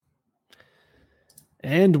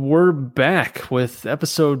And we're back with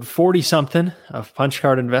episode 40-something of Punch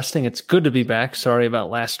Card Investing. It's good to be back. Sorry about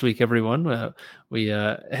last week, everyone. We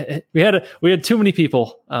had too many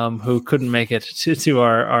people who couldn't make it to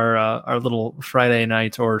our little Friday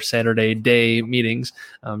night or Saturday day meetings,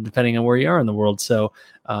 depending on where you are in the world. So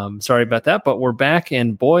sorry about that, but we're back.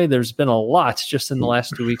 And boy, there's been a lot just in the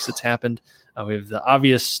last 2 weeks that's happened. We have the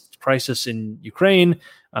obvious crisis in Ukraine,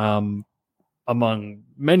 among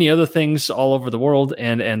many other things all over the world,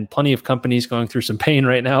 and plenty of companies going through some pain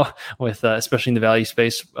right now with, especially in the value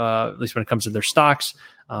space, at least when it comes to their stocks.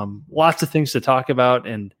 Lots of things to talk about,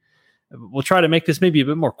 and we'll try to make this maybe a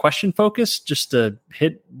bit more question focused, just to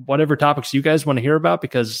hit whatever topics you guys want to hear about,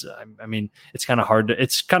 because I mean, it's kind of hard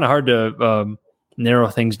to narrow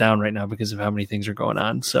things down right now because of how many things are going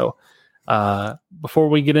on. So before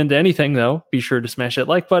we get into anything though, be sure to smash that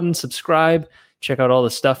like button, subscribe. Check out all the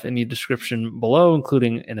stuff in the description below,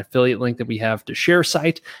 including an affiliate link that we have to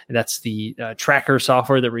ShareSite. And that's the tracker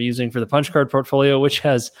software that we're using for the punch card portfolio, which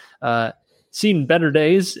has seen better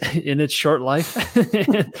days in its short life.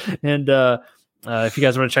 and if you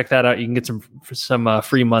guys want to check that out, you can get some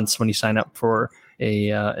free months when you sign up for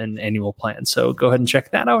an annual plan. So go ahead and check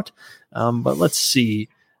that out. But let's see.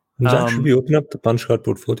 Should we open up the punch card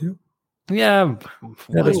portfolio? Yeah,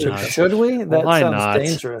 should we? That why sounds not?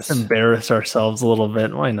 dangerous. Let's embarrass ourselves a little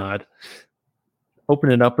bit. Why not? Open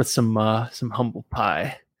it up with some humble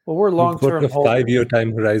pie. Well, we're long-term. A 5-year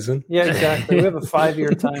time horizon. Yeah, exactly. We have a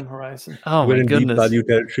 5-year time horizon. Oh we're my in goodness! Deep value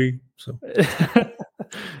territory. So.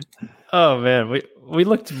 Oh man, we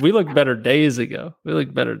looked better days ago. All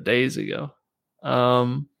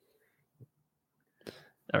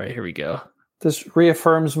right, here we go. This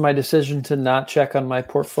reaffirms my decision to not check on my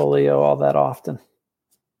portfolio all that often.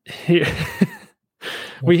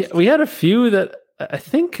 we had a few that I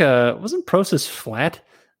think wasn't Prosus flat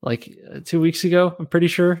like 2 weeks ago. I'm pretty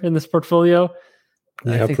sure in this portfolio.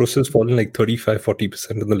 Yeah, Prosus fallen like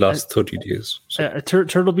 35-40% in the last 30 days. So.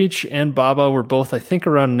 Turtle Beach and Baba were both, I think,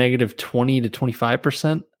 around negative 20 to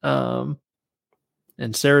 25%.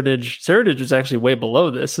 And Seritage was actually way below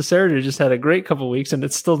this. So Seritage just had a great couple of weeks, and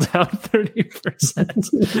it's still down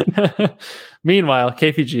 30%. Meanwhile,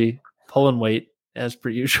 KPG pulling weight as per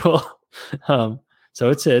usual. So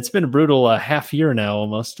it's been a brutal half year now,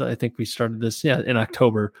 almost. I think we started this in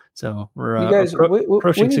October. So we're you guys,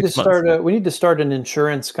 approaching we need 6 months. We need to start an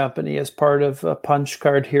insurance company as part of a punch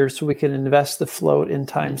card here, so we can invest the float in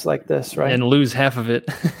times like this, right? And lose half of it.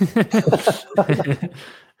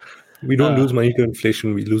 We don't lose money to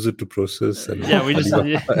inflation; we lose it to Prosus. And we just.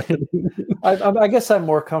 I guess I'm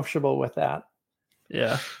more comfortable with that.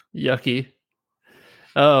 Yeah, yucky.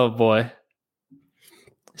 Oh boy.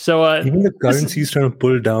 So even the currency is trying to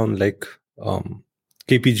pull down like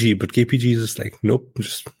KPG, but KPG is just like nope.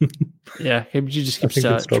 Just KPG just keeps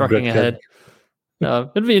trucking ahead. It'll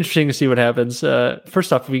be interesting to see what happens.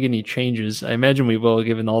 First off, if we get any changes, I imagine we will,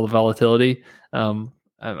 given all the volatility.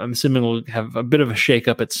 I'm assuming we'll have a bit of a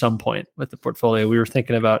shakeup at some point with the portfolio. We were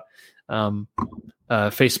thinking about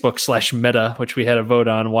Facebook/Meta, which we had a vote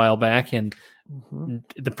on a while back, and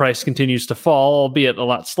the price continues to fall, albeit a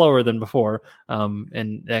lot slower than before.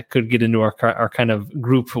 And that could get into our kind of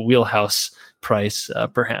group wheelhouse price,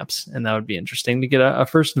 perhaps. And that would be interesting to get a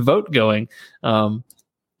first vote going. Or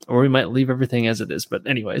we might leave everything as it is. But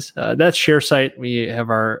anyways, that's ShareSite. We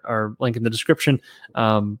have our link in the description.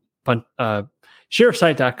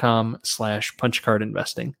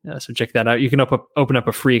 ShareSite.com/punchcardinvesting. So check that out. You can open up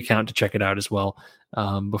a free account to check it out as well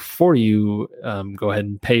before you go ahead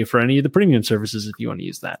and pay for any of the premium services if you want to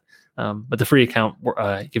use that. But the free account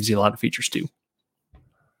gives you a lot of features too.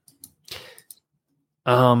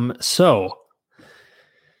 So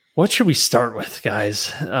what should we start with,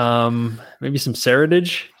 guys? Maybe some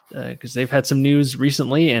Seritage, because they've had some news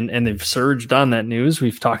recently and they've surged on that news.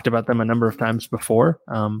 We've talked about them a number of times before.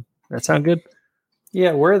 That sound good?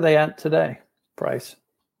 Yeah, where are they at today? Price?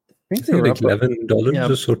 I think they're like $11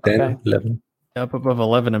 or so, 10, okay. 11. Up above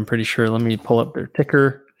 11, I'm pretty sure. Let me pull up their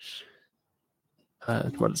ticker.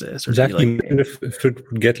 What is it? Exactly. If it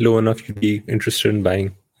would get low enough, you'd be interested in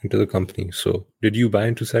buying into the company. So did you buy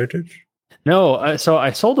into Seritage? No. So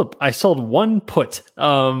I sold one put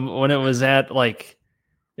when it was at it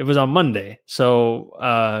was on Monday.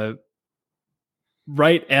 So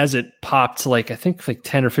right as it popped, I think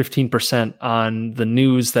 10 or 15% on the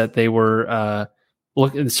news that they were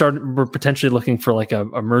were potentially looking for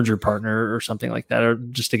a merger partner or something like that, or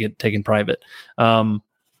just to get taken private.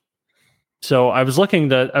 So I was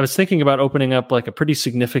thinking about opening up a pretty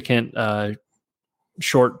significant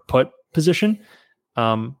short put position.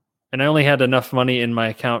 And I only had enough money in my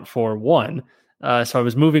account for one. So I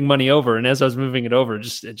was moving money over, and as I was moving it over, it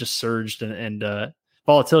just surged, and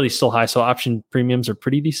volatility is still high. So option premiums are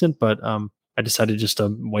pretty decent, but I decided just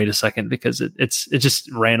to wait a second because it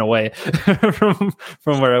just ran away from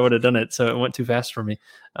where I would have done it. So it went too fast for me.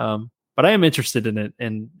 But I am interested in it,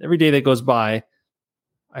 and every day that goes by,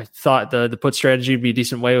 I thought the put strategy would be a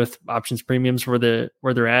decent way with options premiums where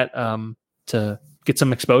they're at to get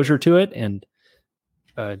some exposure to it, and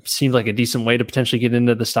seemed like a decent way to potentially get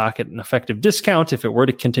into the stock at an effective discount if it were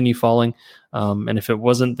to continue falling. And if it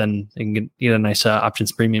wasn't, then you can get a nice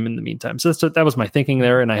options premium in the meantime. So that was my thinking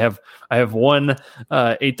there. And I have one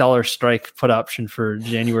 $8 strike put option for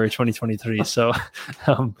January 2023. So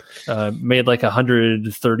made like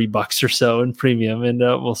 $130 or so in premium, and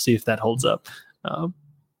we'll see if that holds up.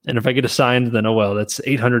 And if I get assigned, then that's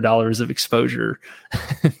 $800 of exposure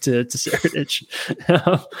to Seritage.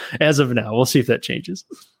 As of now, we'll see if that changes.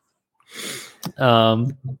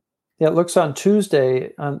 It looks on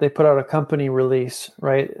Tuesday, they put out a company release,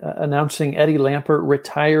 right, announcing Eddie Lampert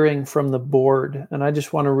retiring from the board. And I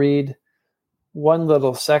just want to read one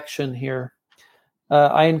little section here.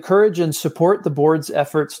 I encourage and support the board's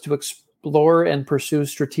efforts to explore and pursue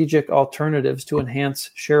strategic alternatives to enhance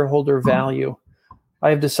shareholder value. I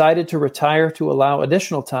have decided to retire to allow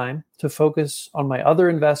additional time to focus on my other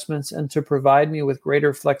investments and to provide me with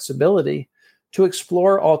greater flexibility to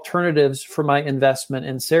explore alternatives for my investment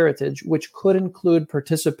in Seritage, which could include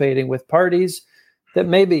participating with parties that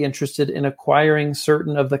may be interested in acquiring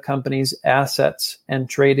certain of the company's assets and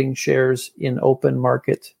trading shares in open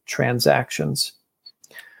market transactions.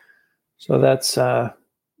 So that's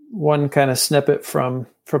one kind of snippet from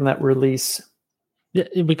that release. Yeah,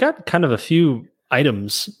 we got kind of a few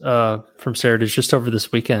items from Seritage just over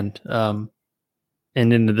this weekend and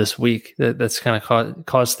into this week that's kind of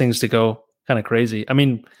caused things to go kind of crazy. I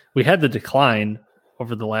mean, we had the decline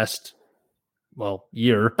over the last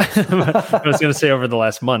year. I was going to say over the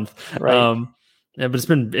last month, right? But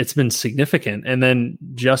it's been significant. And then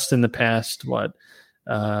just in the past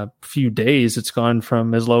few days, it's gone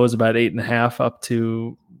from as low as about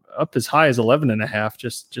 8.5 up as high as 11.5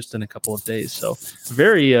 just in a couple of days. So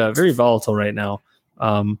very, very volatile right now.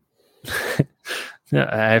 I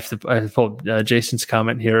have to pull Jason's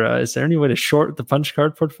comment here. Is there any way to short the punch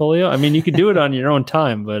card portfolio? I mean, you could do it on your own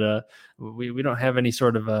time, but we don't have any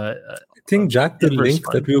sort of I think, Jack, the link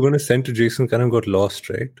that we were going to send to Jason kind of got lost,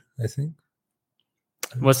 right? I think.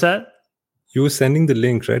 What's that? You were sending the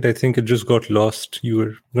link, right? I think it just got lost. You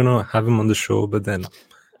were going to have him on the show, but then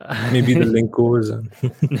maybe the link goes.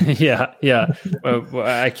 Yeah.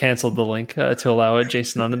 I canceled the link to allow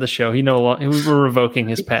Jason onto the show. We're revoking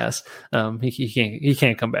his pass. He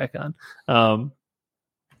can't come back on.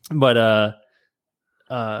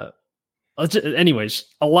 Anyways,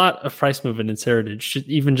 a lot of price movement in Seritage,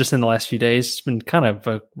 even just in the last few days. It's been kind of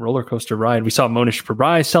a roller coaster ride. We saw Monish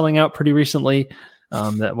Pabrai selling out pretty recently.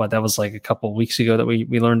 That was like a couple of weeks ago that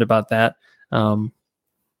we learned about that.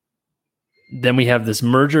 Then we have this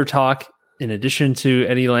merger talk in addition to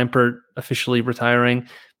Eddie Lampert officially retiring.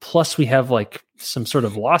 Plus we have like some sort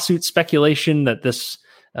of lawsuit speculation that this,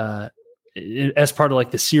 as part of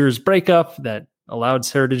like the Sears breakup that allowed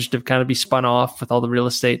Seritage to kind of be spun off with all the real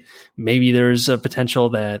estate. Maybe there's a potential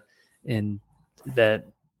that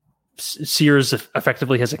Sears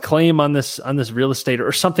effectively has a claim on this real estate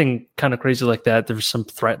or something kind of crazy like that. There's some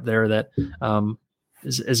threat there that,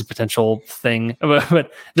 is a potential thing,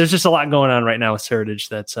 but there's just a lot going on right now with Seritage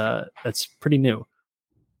that's pretty new.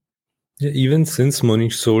 Yeah, even since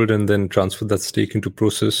Monish sold and then transferred that stake into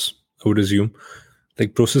Process, I would assume,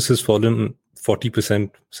 like Process has fallen 40%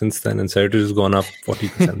 since then, and Seritage has gone up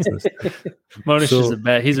 40% since then. Monish is he's a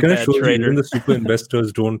bad trader. Even the super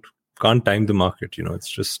investors can't time the market. It's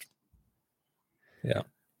just and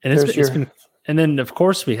it's been. And then of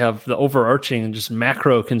course we have the overarching and just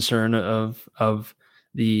macro concern of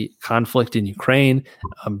the conflict in Ukraine,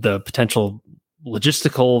 the potential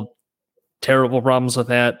logistical terrible problems with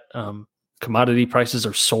that. Commodity prices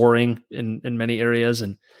are soaring in many areas,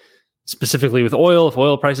 and specifically with oil. If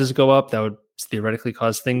oil prices go up, that would theoretically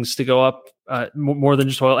cause things to go up more than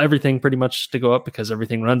just oil. Everything pretty much to go up because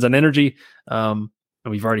everything runs on energy. And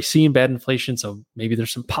we've already seen bad inflation, so maybe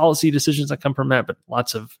there's some policy decisions that come from that. But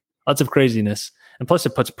lots of craziness, and plus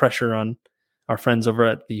it puts pressure on our friends over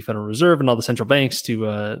at the Federal Reserve and all the central banks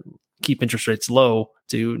to keep interest rates low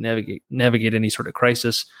to navigate any sort of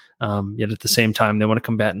crisis. Yet at the same time, they want to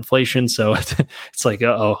combat inflation. So it's like,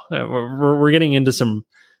 we're getting into some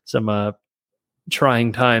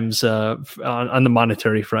trying times on the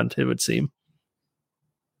monetary front, it would seem.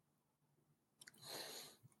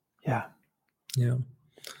 Yeah.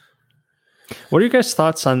 What are your guys'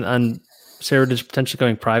 thoughts on Seritage potentially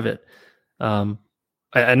going private. I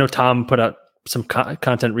know Tom put out some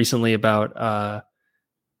content recently about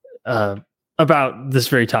this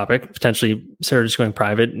very topic, potentially Seritage going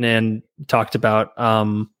private, and talked about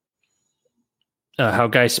how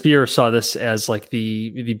Guy Spear saw this as like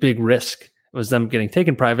the big risk was them getting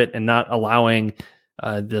taken private and not allowing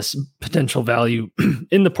this potential value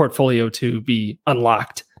in the portfolio to be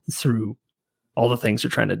unlocked through all the things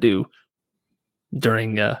they're trying to do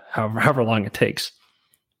during however long it takes.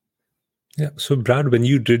 Yeah. So, Brad, when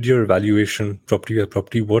you did your valuation property by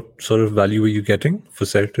property, what sort of value were you getting for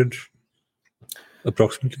Seritage,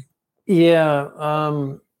 approximately? Yeah,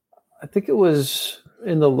 I think it was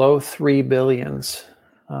in the low $3 billion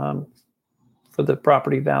for the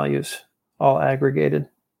property values, all aggregated.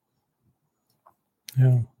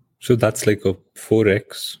 Yeah. So that's like a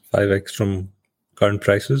 4x, 5x from current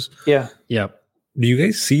prices. Yeah. Yeah. Do you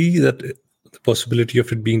guys see that the possibility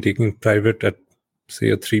of it being taken private at, say,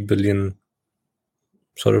 a 3 billion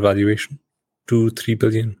sort of valuation, 2-3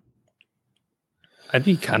 billion? I'd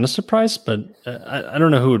be kind of surprised, but I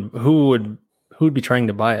don't know who would be trying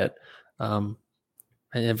to buy it.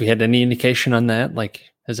 Have we had any indication on that?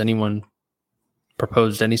 Like, has anyone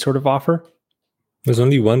proposed any sort of offer? There's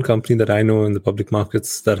only one company that I know in the public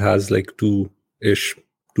markets that has like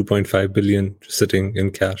 2.5 billion sitting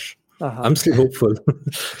in cash. Uh-huh. I'm still hopeful.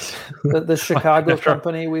 the Chicago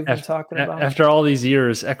company we've been talking about. After all these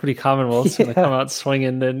years, Equity Commonwealth's going to come out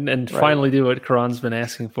swinging and finally do what Karan's been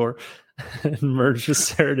asking for and merge with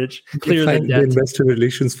Seritage. Clear the debt. The investor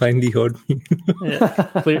relations finally heard me.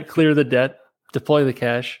 Clear the debt. Deploy the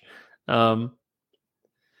cash.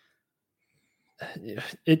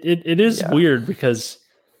 It is weird because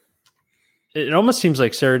it almost seems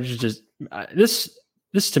like Seritage just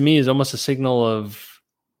this to me is almost a signal of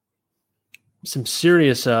some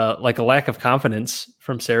serious like a lack of confidence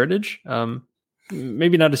from Seritage.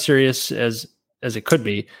 Maybe not as serious as it could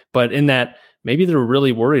be, but in that maybe they're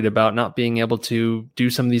really worried about not being able to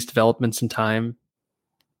do some of these developments in time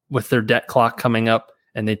with their debt clock coming up,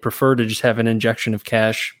 and they'd prefer to just have an injection of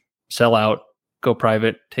cash, sell out, go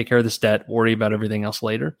private, take care of this debt, worry about everything else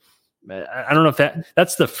later. I don't know if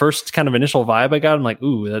that's the first kind of initial vibe I got. I'm like,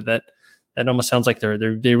 ooh, that almost sounds like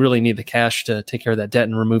they really need the cash to take care of that debt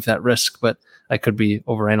and remove that risk. But I could be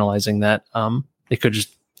overanalyzing that. They could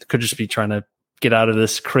just be trying to get out of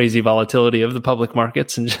this crazy volatility of the public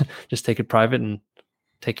markets and just take it private and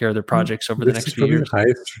take care of their projects over the next few years. The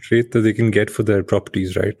highest rate that they can get for their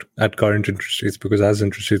properties, right? At current interest rates, because as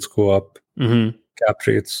interest rates go up, cap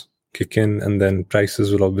rates kick in, and then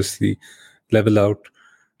prices will obviously level out.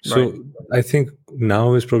 So right. I think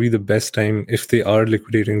now is probably the best time, if they are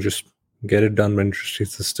liquidating, just get it done when interest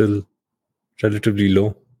rates are still relatively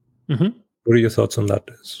low. What are your thoughts on that,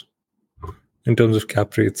 in terms of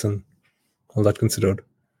cap rates and all that considered?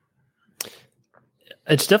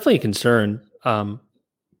 It's definitely a concern,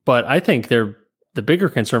 but I think the bigger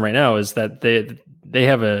concern right now is that they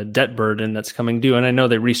have a debt burden that's coming due, and I know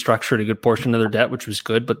they restructured a good portion of their debt, which was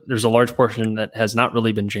good, but there's a large portion that has not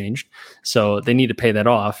really been changed, so they need to pay that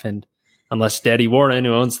off. And unless Daddy Warren,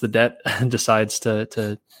 who owns the debt, decides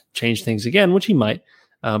to change things again, which he might,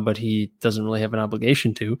 but he doesn't really have an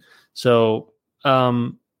obligation to. So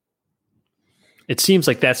it seems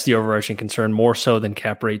like that's the overarching concern, more so than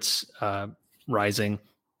cap rates rising.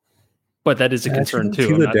 But that is a concern too. I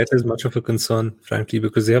don't see the debt as much of a concern, frankly,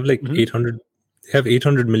 because they have like 800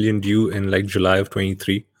 million due in like July of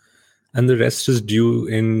 23, and the rest is due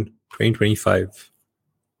in 2025.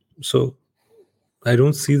 So I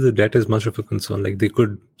don't see the debt as much of a concern. Like, they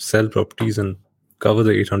could sell properties and cover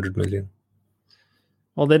the 800 million.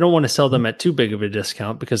 Well, they don't want to sell them at too big of a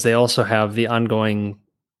discount because they also have the ongoing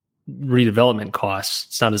redevelopment costs.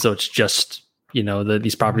 It's not as though it's just,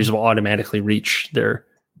 these properties will automatically reach their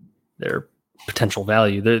potential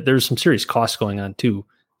value. There's some serious costs going on too,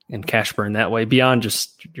 and cash burn that way beyond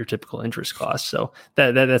just your typical interest costs. So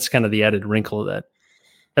that's kind of the added wrinkle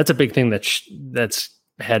that's a big thing that's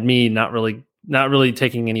had me not really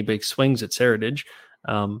taking any big swings at Seritage,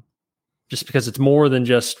 just because it's more than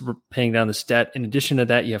just paying down this debt. In addition to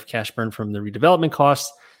that, you have cash burn from the redevelopment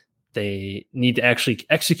costs. They need to actually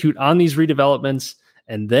execute on these redevelopments.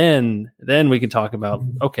 And then we can talk about,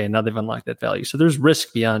 okay, now they've unlocked that value. So there's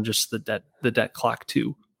risk beyond just the debt clock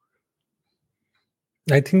too.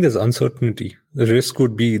 I think there's uncertainty. The risk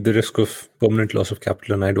would be the risk of permanent loss of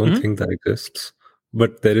capital, and I don't think that exists.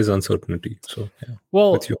 But there is uncertainty. So yeah.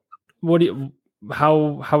 Well,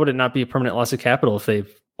 how would it not be a permanent loss of capital if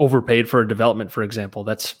they've overpaid for a development, for example?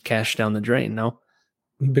 That's cash down the drain, no?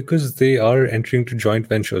 Because they are entering to joint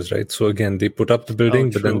ventures, right? So again, they put up the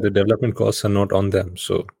building, but then the development costs are not on them.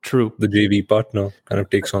 So true. The JV partner kind of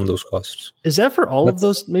takes on those costs. Is that for all of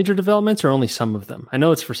those major developments or only some of them? I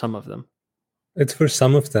know it's for some of them. It's for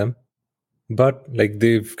some of them, but like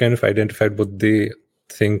they've kind of identified what they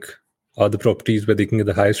think are the properties where they can get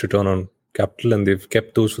the highest return on capital, and they've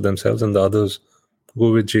kept those for themselves, and the others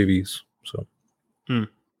go with JVs. So,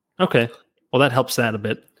 okay, well that helps that a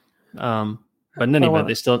bit. But in any event,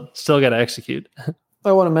 they still got to execute.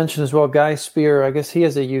 I want to mention as well, Guy Spear. I guess he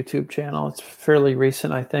has a YouTube channel. It's fairly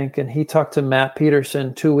recent, I think, and he talked to Matt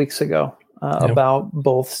Peterson 2 weeks ago about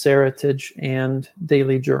both Seritage and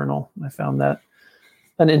Daily Journal. I found that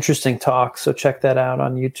an interesting talk. So check that out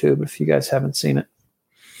on YouTube if you guys haven't seen it.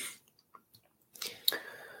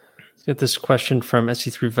 Let's get this question from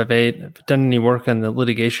SC358. Have you done any work on the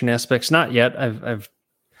litigation aspects? Not yet.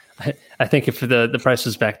 I think if the price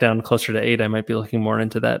is back down closer to 8, I might be looking more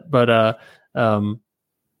into that. But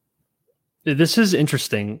this is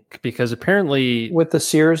interesting because apparently with the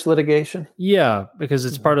Sears litigation, because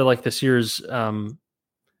it's part of like the Sears. I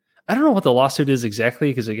don't know what the lawsuit is exactly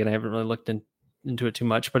because again I haven't really looked into it too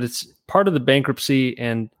much, but it's part of the bankruptcy,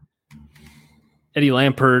 and Eddie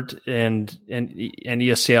Lampert and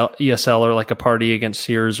ESL are like a party against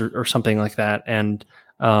Sears or something like that, and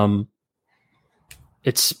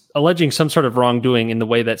it's alleging some sort of wrongdoing in the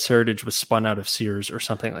way that Seritage was spun out of Sears or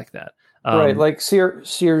something like that. Right, like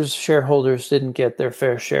Sears shareholders didn't get their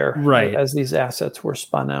fair share, right, as these assets were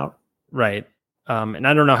spun out. Right, and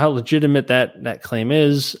I don't know how legitimate that claim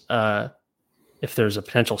is. If there's a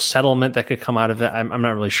potential settlement that could come out of it, I'm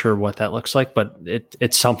not really sure what that looks like, but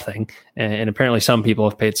it's something, and apparently some people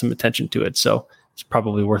have paid some attention to it, so it's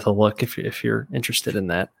probably worth a look if you're interested in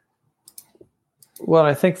that. Well,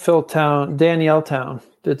 I think Danielle Town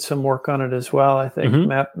did some work on it as well. I think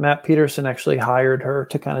Matt Peterson actually hired her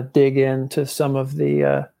to kind of dig into some of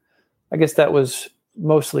the, I guess that was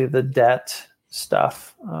mostly the debt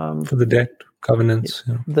stuff. For the debt covenants.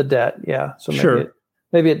 Yeah. The debt, yeah. So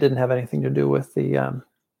maybe it didn't have anything to do with the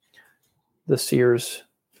Sears.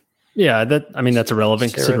 Yeah, that's a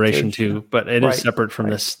relevant consideration too, but it is separate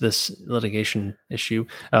from this litigation issue.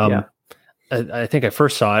 I think I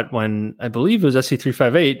first saw it when I believe it was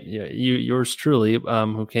SC358, yours truly,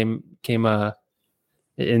 who came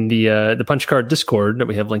in the Punch Card Discord that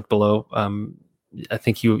we have linked below. I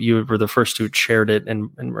think you were the first who shared it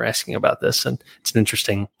and were asking about this, and it's an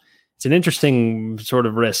interesting sort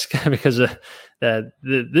of risk because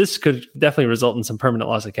this could definitely result in some permanent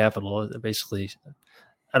loss of capital. Basically,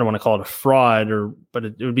 I don't want to call it a fraud, but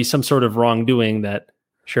it would be some sort of wrongdoing that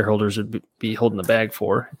shareholders would be holding the bag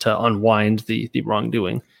for to unwind the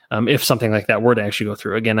wrongdoing. If something like that were to actually go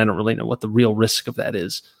through. Again, I don't really know what the real risk of that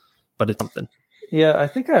is, but it's something. Yeah, I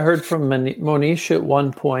think I heard from Monish at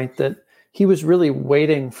one point that he was really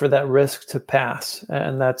waiting for that risk to pass.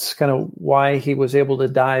 And that's kind of why he was able to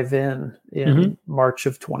dive in March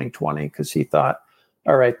of 2020, because he thought,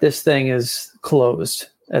 all right, this thing is closed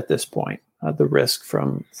at this point, the risk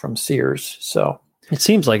from Sears. So it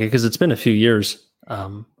seems like it because it's been a few years.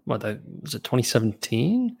 Was it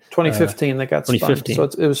 2017? 2015 that got 2015.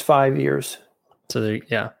 Spun. So it was 5 years. So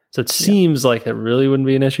so it seems like it really wouldn't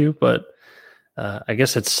be an issue, but I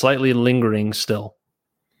guess it's slightly lingering still,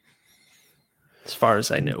 as far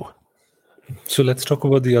as I know. So let's talk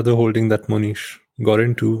about the other holding that Monish got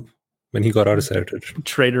into when he got out of Seritage.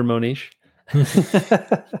 Trader Monish.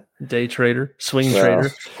 Day trader, swing trader.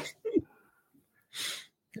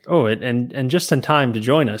 Oh, and just in time to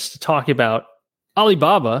join us to talk about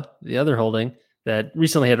Alibaba, the other holding that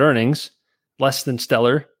recently had earnings less than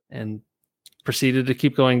stellar and proceeded to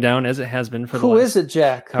keep going down as it has been for the last. Who is it,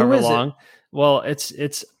 Jack? However long. Well,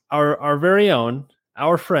 it's our very own,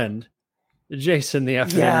 our friend, Jason, the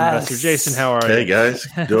afternoon investor. Jason, how are you? Hey guys,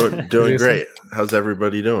 doing great. How's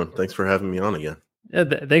everybody doing? Thanks for having me on again. Yeah,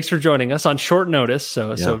 thanks for joining us on short notice.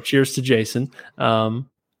 So cheers to Jason.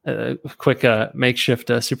 A quick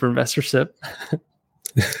makeshift super investor sip.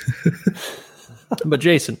 But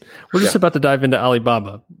Jason, we're just about to dive into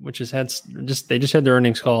Alibaba, which has they just had their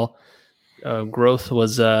earnings call. Growth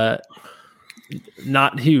was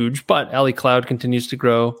not huge, but Ali Cloud continues to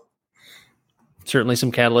grow. Certainly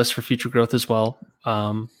some catalysts for future growth as well.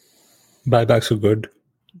 Buybacks are good.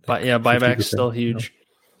 But buybacks still huge.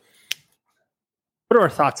 What are our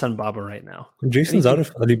thoughts on Baba right now? Jason's out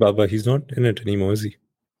of Alibaba. He's not in it anymore, is he?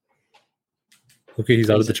 Okay, he's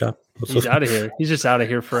out of the chat. He's out of here. He's just out of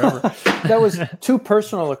here forever. That was too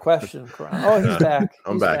personal a question. Oh, he's back.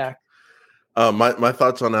 I'm back. My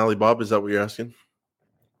thoughts on Alibaba, is that what you're asking?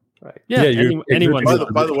 Right. Yeah. Anyone.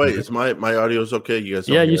 By the way, is my audio's okay? You guys?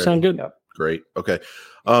 Yeah, you sound good. Great. Okay.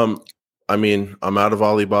 I mean, I'm out of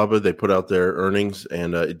Alibaba. They put out their earnings,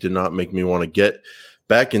 and it did not make me want to get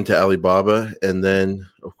back into Alibaba. And then,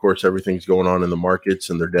 of course, everything's going on in the markets,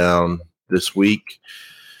 and they're down this week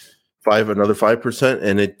another 5%,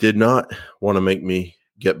 and it did not want to make me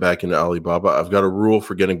get back into Alibaba. I've got a rule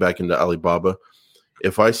for getting back into Alibaba.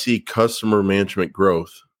 If I see customer management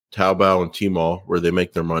growth, Taobao and Tmall, where they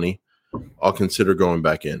make their money, I'll consider going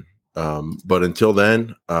back in. But until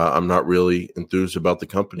then, I'm not really enthused about the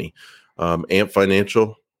company. Ant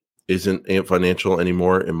Financial isn't Ant Financial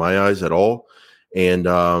anymore in my eyes at all.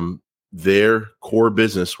 And their core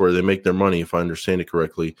business where they make their money, if I understand it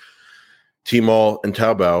correctly, Tmall and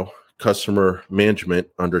Taobao customer management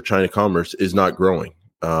under China Commerce is not growing.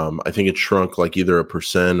 I think it shrunk like either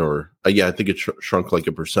 1% or I think it shrunk like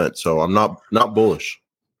 1%. So I'm not bullish.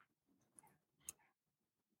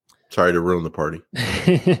 Sorry to ruin the party.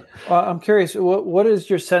 Well, I'm curious, what is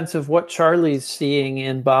your sense of what Charlie's seeing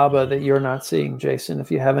in Baba that you're not seeing, Jason, if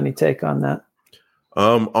you have any take on that?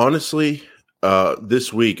 Honestly,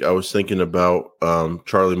 this week I was thinking about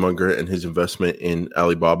Charlie Munger and his investment in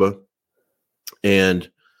Alibaba. And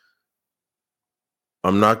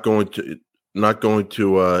I'm not going to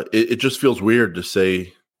it just feels weird to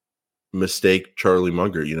say mistake Charlie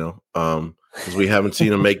Munger, because we haven't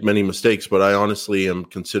seen him make many mistakes, but I honestly am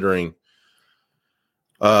considering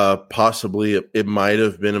possibly it might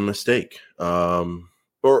have been a mistake.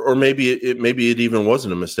 Or maybe it even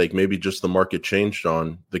wasn't a mistake. Maybe just the market changed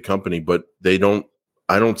on the company, but I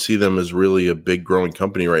don't see them as really a big growing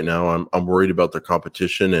company right now. I'm worried about their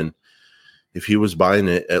competition, and if he was buying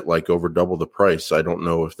it at like over double the price, I don't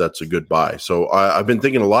know if that's a good buy. So I've been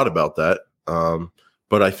thinking a lot about that.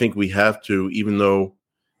 But I think we have to, even though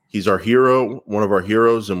he's our hero, one of our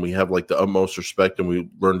heroes, and we have like the utmost respect and we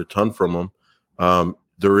learned a ton from him.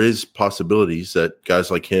 There is possibilities that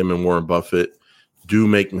guys like him and Warren Buffett do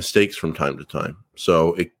make mistakes from time to time.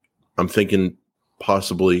 So I'm thinking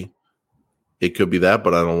possibly it could be that,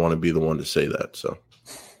 but I don't want to be the one to say that. So.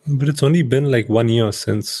 But it's only been like 1 year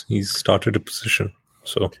since he's started a position.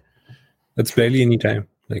 So that's barely any time.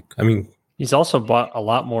 He's also bought a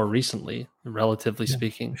lot more recently, relatively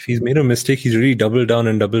speaking. If he's made a mistake, he's really doubled down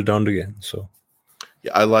again. So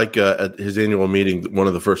yeah, I like at his annual meeting, one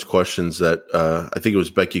of the first questions that I think it was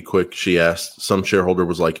Becky Quick, she asked, some shareholder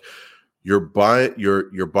was like, you're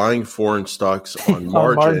buying foreign stocks on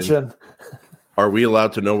margin. Are we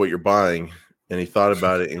allowed to know what you're buying? And he thought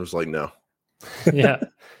about it and he was like, no. Yeah.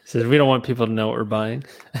 He says, we don't want people to know what we're buying.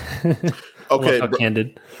 Okay. How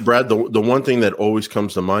candid. Brad, the one thing that always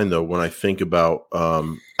comes to mind, though, when I think about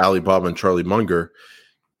Alibaba and Charlie Munger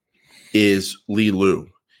is Li Lu.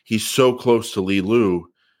 He's so close to Li Lu.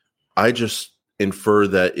 I just infer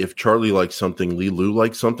that if Charlie likes something, Li Lu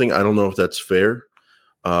likes something. I don't know if that's fair,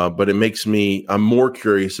 but it makes I'm more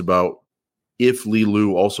curious about if Li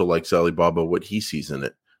Lu also likes Alibaba, what he sees in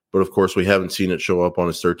it. But of course, we haven't seen it show up on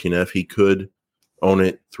his 13F. He could own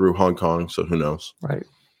it through Hong Kong, so who knows? Right.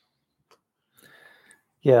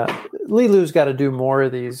 Yeah, Li Lu's got to do more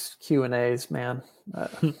of these Q&As, man.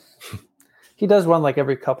 He does one like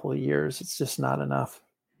every couple of years. It's just not enough.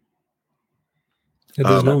 Yeah,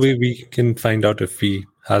 there's no way we can find out if he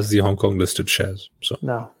has the Hong Kong listed shares. So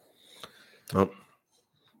no. Oh.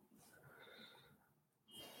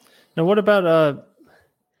 Now, what about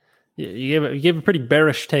you gave a pretty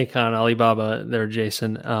bearish take on Alibaba there,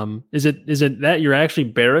 Jason. Is it that you're actually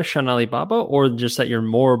bearish on Alibaba, or just that you're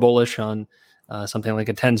more bullish on something like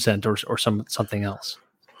a Tencent or something else?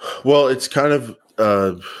 Well, it's kind of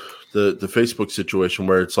the Facebook situation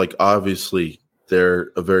where it's like, obviously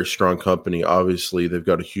they're a very strong company. Obviously they've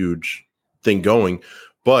got a huge thing going,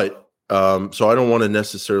 but so I don't want to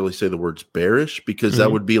necessarily say the words bearish, because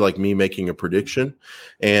that would be like me making a prediction.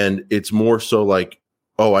 And it's more so like,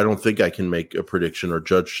 oh, I don't think I can make a prediction or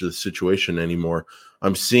judge the situation anymore.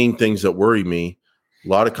 I'm seeing things that worry me. A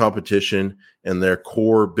lot of competition, and their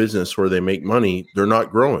core business where they make money, they're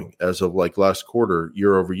not growing. As of like last quarter,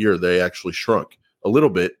 year over year, they actually shrunk a little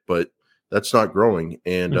bit, but that's not growing.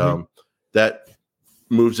 And that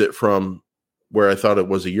moves it from where I thought it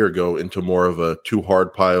was a year ago into more of a too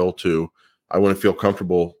hard pile to, I wouldn't feel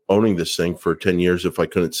comfortable owning this thing for 10 years if I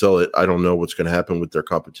couldn't sell it. I don't know what's going to happen with their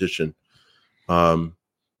competition.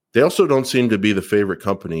 They also don't seem to be the favorite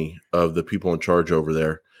company of the people in charge over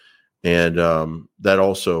there. And that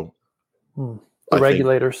also, the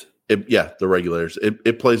regulators. The regulators.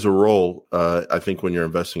 It plays a role, I think, when you're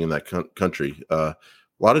investing in that country. A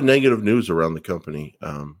lot of negative news around the company.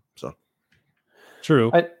 So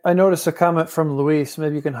true. I noticed a comment from Luis.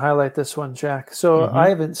 Maybe you can highlight this one, Jack. So I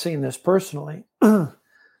haven't seen this personally.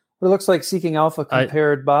 But it looks like Seeking Alpha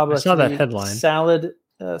compared Baba I saw to that the headline.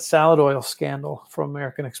 salad oil scandal from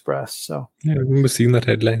American Express. So Yeah, I remember seeing that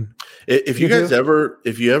headline. If you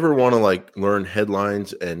ever want to like learn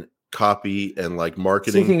headlines and copy and like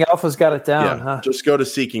marketing, Seeking Alpha's got it down, huh? Just go to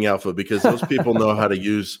Seeking Alpha because those people know how to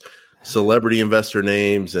use celebrity investor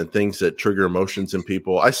names and things that trigger emotions in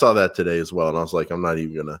people. I saw that today as well, and I was like, I'm not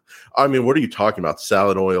even gonna. I mean, what are you talking about?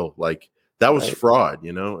 Salad oil, like that was fraud,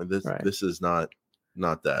 and this is not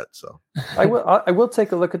that. So I will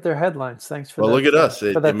take a look at their headlines. Thanks for that. Well, look at us.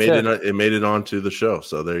 It it made it onto the show.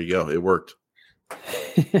 So there you go. It worked.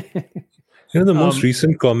 The most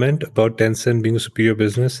recent comment about Tencent being a superior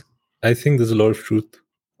business, I think there's a lot of truth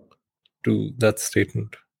to that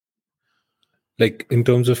statement. Like in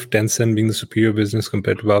terms of Tencent being the superior business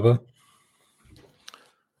compared to Baba.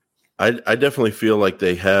 I definitely feel like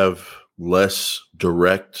they have less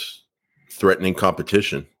direct threatening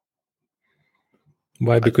competition.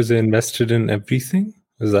 Why? Because they invested in everything?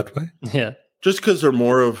 Is that why? Yeah. Just because they're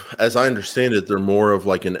more of, as I understand it, they're more of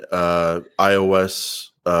like an iOS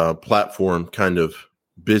platform kind of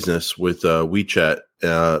business with WeChat,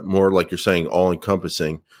 more like you're saying, all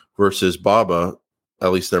encompassing, versus Baba,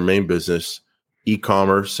 at least their main business,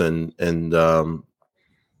 e-commerce, and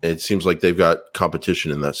it seems like they've got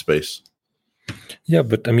competition in that space. Yeah,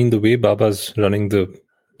 but I mean, the way Baba's running the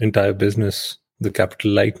entire business, the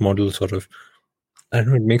capital light model sort of, I don't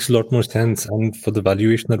know, it makes a lot more sense. And for the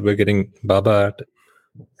valuation that we're getting Baba at,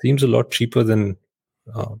 seems a lot cheaper than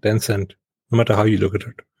Tencent, no matter how you look at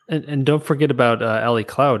it. And don't forget about Ali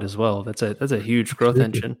Cloud as well. That's a huge growth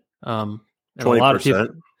engine. And 20%, a lot of people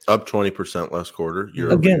up 20% last quarter.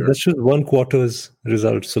 Again, that's just one quarter's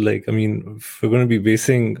result. So, like, I mean, if we're going to be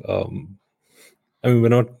basing, we're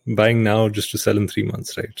not buying now just to sell in 3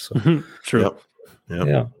 months, right? So true. Yep.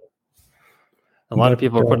 Yeah. A lot of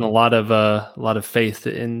people are putting a lot of faith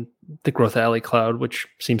in the growth of Ali Cloud, which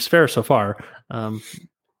seems fair so far. The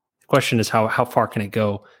question is how far can it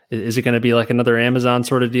go? Is it going to be like another Amazon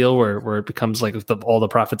sort of deal where it becomes like all the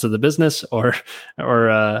profits of the business, or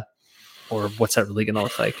what's that really going to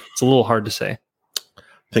look like? It's a little hard to say. I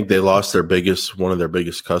think they lost one of their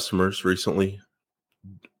biggest customers recently.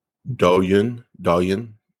 Douyin.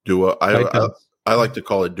 I like to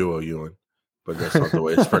call it Duo Yuan, but that's not the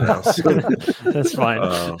way it's pronounced. That's fine.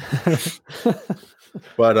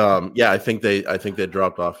 But I think they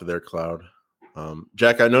dropped off of their cloud.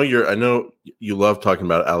 Jack, I know you love talking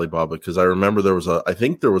about Alibaba because I remember I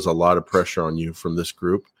think there was a lot of pressure on you from this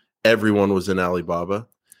group. Everyone was in Alibaba,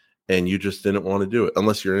 and you just didn't want to do it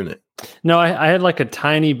unless you're in it. No, I had like a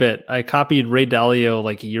tiny bit. I copied Ray Dalio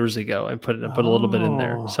like years ago. I put a little bit in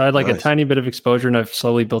there, so I had like a tiny bit of exposure, and I've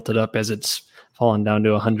slowly built it up as it's fallen down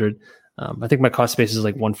to 100. I think my cost base is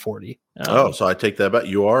like 140. So I take that back.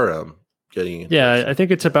 You are getting it. Yeah, I think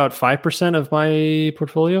it's about 5% of my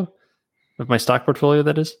portfolio, of my stock portfolio.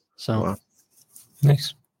 That is so wow.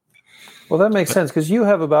 Nice. Well, that makes sense because you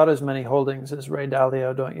have about as many holdings as Ray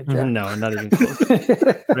Dalio, don't you, Jack? No, not even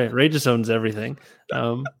close. Ray just owns everything.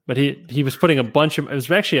 But he was putting a bunch of. It was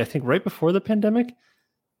actually, I think, right before the pandemic.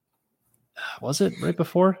 Was it right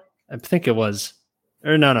before? I think it was.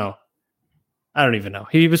 Or no. I don't even know.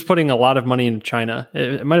 He was putting a lot of money into China.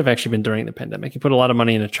 It might have actually been during the pandemic. He put a lot of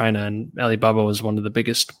money into China, and Alibaba was one of the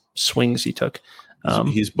biggest swings he took.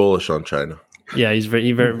 He's bullish on China. Yeah, he's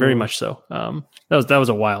very much so. That was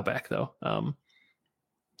a while back though.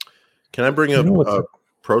 Can I bring up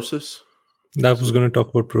Prosus? That was going to talk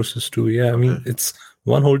about Prosus too. Yeah, I mean, it's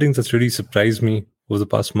one holding that's really surprised me over the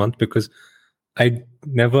past month because I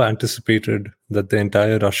never anticipated that the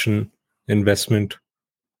entire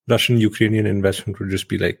Russian-Ukrainian investment would just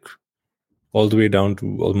be like all the way down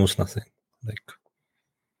to almost nothing. Like,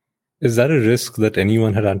 is that a risk that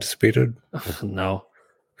anyone had anticipated? No.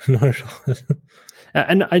 Not at all.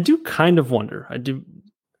 And I do kind of wonder. I do.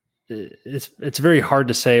 It's very hard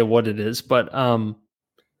to say what it is, but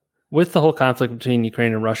with the whole conflict between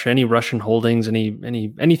Ukraine and Russia, any Russian holdings,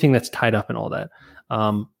 anything that's tied up in all that,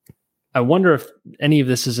 I wonder if any of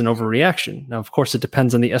this is an overreaction. Now, of course, it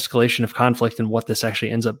depends on the escalation of conflict and what this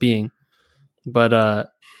actually ends up being. But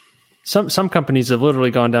some companies have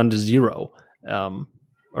literally gone down to zero,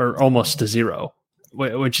 or almost to zero.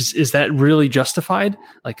 Which is that really justified?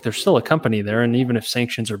 Like, there's still a company there, and even if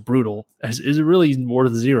sanctions are brutal, is it really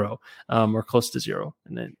worth zero, or close to zero?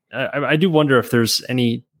 And then I do wonder if there's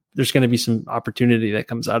going to be some opportunity that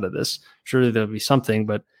comes out of this. Surely there'll be something,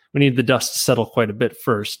 but we need the dust to settle quite a bit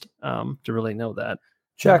first to really know that.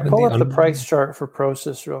 Jack, pull up the price chart for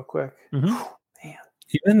Prosus real quick. Mm-hmm.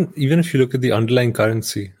 Man, even if you look at the underlying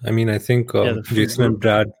currency, I mean, I think Jason and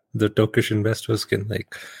Brad, the Turkish investors, can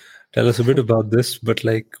like tell us a bit about this. But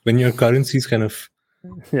like when your currency is kind of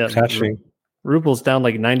crashing, ruble's down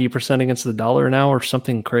like 90% against the dollar now, or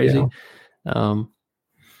something crazy.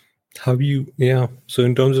 How do you? Yeah. So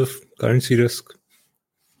in terms of currency risk,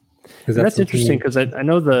 that's interesting because I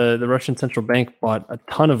know the Russian central bank bought a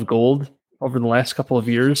ton of gold over the last couple of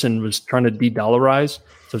years and was trying to de-dollarize.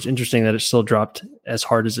 So it's interesting that it still dropped as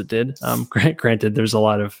hard as it did. Granted,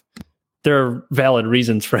 there are valid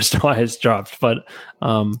reasons for as to why it's dropped, but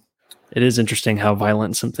it is interesting how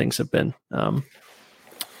violent some things have been.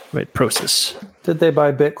 Right, process. Did they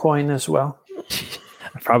buy Bitcoin as well?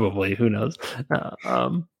 Probably. Who knows?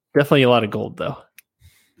 Definitely a lot of gold, though.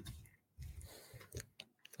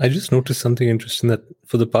 I just noticed something interesting that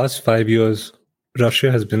for the past 5 years,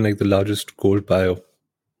 Russia has been like the largest gold buyer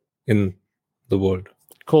in the world.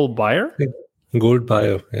 Gold buyer? Gold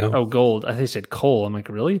buyer, yeah. Oh, gold. I think you said coal. I'm like,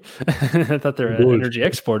 really? I thought they're an energy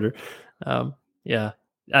exporter. Yeah.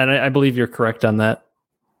 And I believe you're correct on that.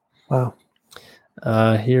 Wow.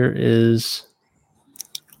 Here is...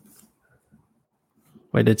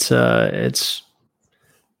 Wait, it's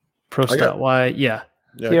Pros.y. Yeah.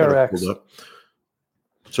 PRX.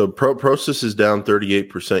 So Prosus is down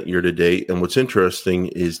 38% year to date. And what's interesting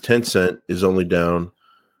is Tencent is only down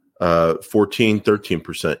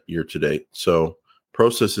 13% year to date. So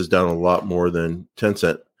Prosus is down a lot more than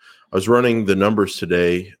Tencent. I was running the numbers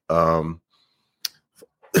today.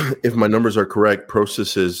 If my numbers are correct,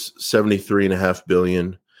 Prosus is $73.5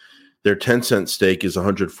 billion. Their Tencent stake is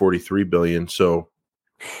 $143 billion. So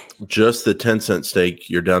just the Tencent stake,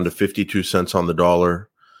 you're down to 52 cents on the dollar.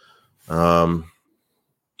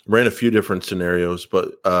 Ran a few different scenarios,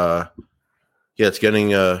 but it's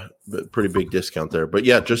getting a pretty big discount there. But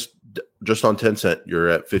yeah, just on Tencent, you're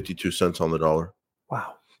at 52 cents on the dollar.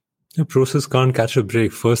 Wow. The Prosus can't catch a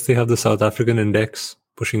break. First, they have the South African index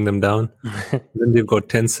pushing them down. Then they've got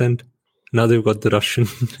Tencent. Now they've got the Russian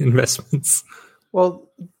investments. Well,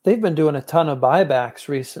 they've been doing a ton of buybacks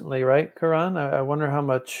recently, right, Karan? I wonder how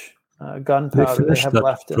much gunpowder they have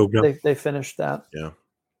left. They finished that. Yeah.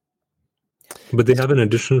 But they have an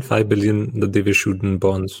additional $5 billion that they've issued in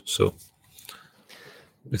bonds. So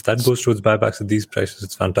if that goes towards buybacks at these prices,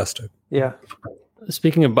 it's fantastic. Yeah.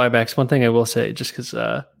 Speaking of buybacks, one thing I will say, just because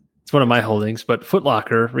it's one of my holdings, but Foot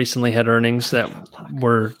Locker recently had earnings that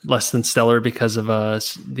were less than stellar because of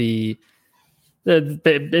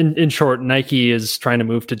in short, Nike is trying to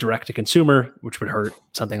move to direct to consumer, which would hurt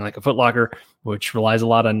something like a Foot Locker, which relies a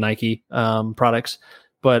lot on Nike products.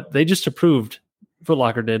 But they just approved, Foot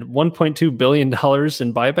Locker did $1.2 billion in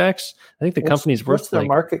buybacks. I think the company's worth their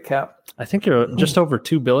market cap. I think you're just over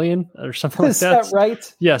 $2 billion or something like that. Is that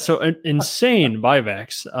right? Yeah. So insane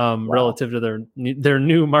buybacks relative to their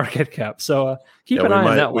new market cap. So keep an eye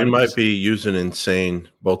on that one. We might be using insane,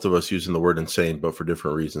 both of us using the word insane, but for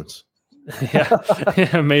different reasons.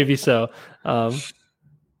 yeah, maybe so. How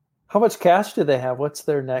much cash do they have? What's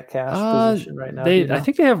their net cash position right now? I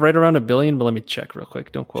think they have right around $1 billion, but let me check real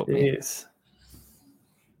quick. Don't quote me.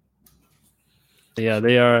 Yeah,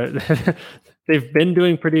 they are. They've been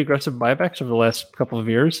doing pretty aggressive buybacks over the last couple of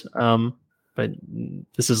years, but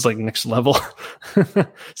this is like next level.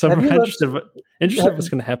 So I'm interested what's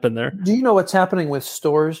going to happen there. Do you know what's happening with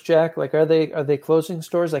stores, Jack? Like, are they closing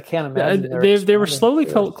stores? I can't imagine. They were slowly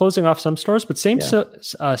closing off some stores, but same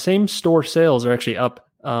store sales are actually up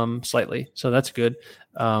slightly, so that's good.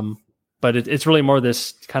 But it's really more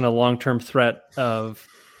this kind of long-term threat of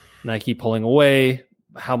Nike pulling away.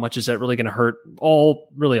 How much is that really going to hurt all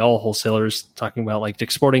wholesalers? Talking about like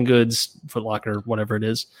Dick's Sporting Goods, Foot Locker, whatever it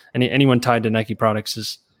is. Anyone tied to Nike products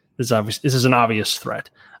is obvious. This is an obvious threat.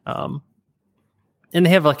 And they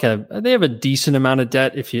have a decent amount of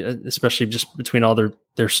debt, especially just between all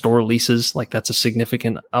their store leases. Like that's a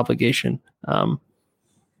significant obligation.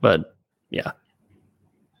 But yeah.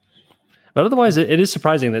 But otherwise, it is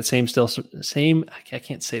surprising that same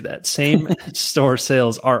store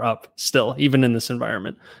sales are up still, even in this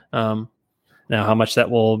environment. Now, how much that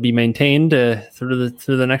will be maintained through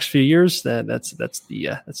the next few years, that's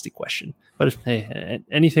the question. But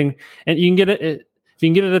anything, and you can get it if you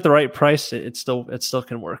can get it at the right price, it still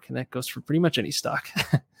can work, and that goes for pretty much any stock,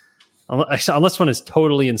 unless one is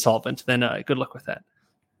totally insolvent. Then good luck with that.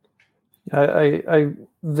 I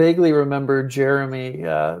vaguely remember Jeremy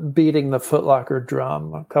beating the Foot Locker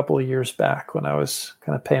drum a couple of years back when I was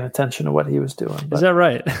kind of paying attention to what he was doing. Is that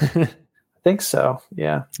right? I think so.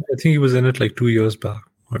 Yeah. I think he was in it like 2 years back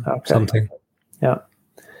or something. Yeah.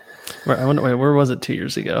 Where was it 2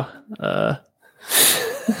 years ago?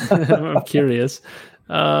 I'm curious.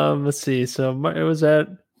 Let's see. So it was at.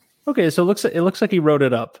 Okay, so it looks like he wrote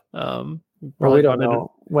it up. Well, we don't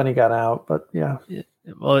know when he got out, but yeah.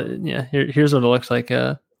 Well, yeah. Here's what it looks like.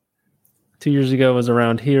 2 years ago was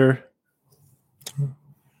around here.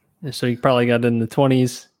 So he probably got in the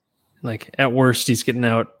 20s. Like at worst, he's getting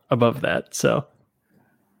out above that. So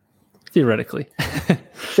theoretically.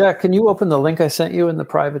 Jack, can you open the link I sent you in the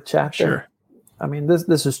private chat? Sure. There? I mean,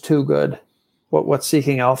 this is too good. What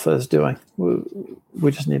Seeking Alpha is doing.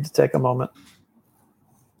 We just need to take a moment.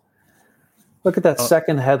 Look at that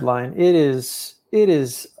second headline. It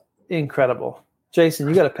is incredible. Jason,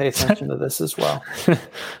 you got to pay attention to this as well.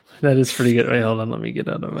 That is pretty good. Wait, hold on. Let me get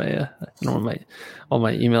out of my I don't want all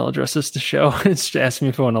my email addresses to show. It's asking me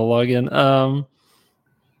if I want to log in.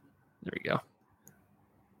 There we go.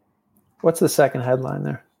 What's the second headline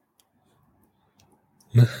there?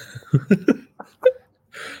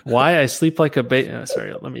 Why I sleep like a baby. Oh,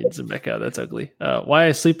 sorry, let me zoom back out. That's ugly. Why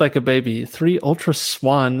I sleep like a baby. 3 ultra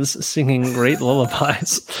swans singing great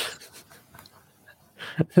lullabies.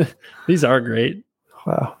 These are great.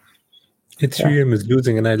 Wow. Ethereum is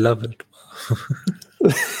losing, and I love it.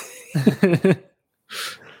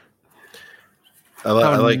 I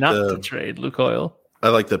like not the to trade Lukoil. I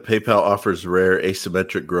like that PayPal offers rare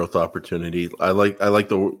asymmetric growth opportunity. I like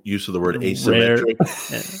the use of the word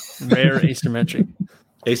asymmetric. Rare asymmetric.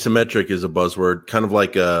 Asymmetric is a buzzword, kind of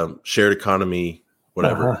like a shared economy,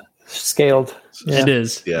 whatever. Scaled. Yeah. It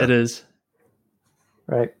is. Yeah. It is.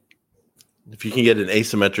 Right. If you can get an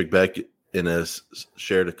asymmetric bet in a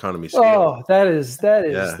shared economy scale. Oh, that is.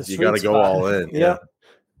 Yeah, you got to go all in. Yeah.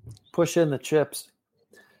 Push in the chips.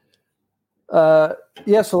 So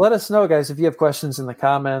let us know, guys, if you have questions in the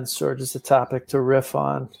comments or just a topic to riff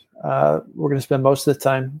on. We're going to spend most of the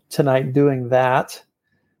time tonight doing that.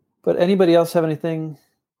 But anybody else have anything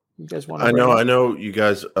you guys want to I know you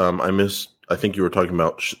guys, I think you were talking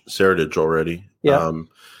about Seritage already. Yeah.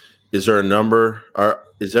 Is there a number?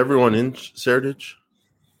 Is everyone in Seritage?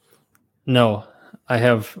 No. I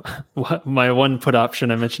have my one put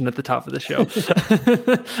option I mentioned at the top of the show.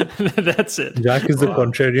 That's it. Jack is the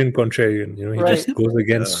contrarian. You know, he just goes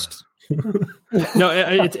against. No,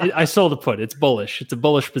 I sold a put. It's bullish. It's a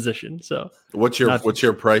bullish position. So what's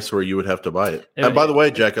your price where you would have to buy it? And by the way,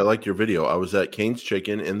 Jack, I liked your video. I was at Cane's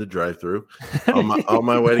Chicken in the drive-thru on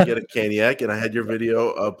my way to get a caniac, and I had your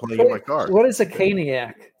video playing in my car. What is a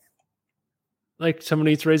caniac? Like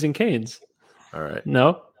somebody eats Raising Cane's. All right.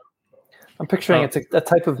 No. I'm picturing it's a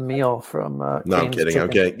type of meal from. No, Cane's I'm kidding. Chicken.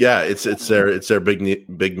 Okay, yeah, it's their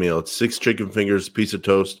big meal. It's 6 chicken fingers, piece of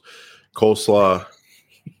toast, coleslaw,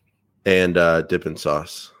 and dipping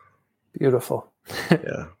sauce. Beautiful.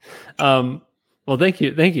 Yeah. Well, thank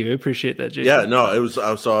you. I appreciate that, Jason. Yeah. No, it was.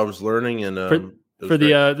 I was learning and for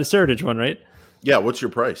the Seritage one, right? Yeah. What's your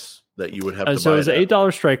price that you would have to buy? So it was an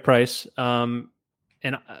 $8 strike price. And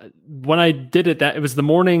when I did it, it was the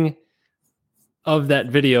morning of that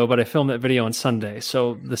video, but I filmed that video on Sunday.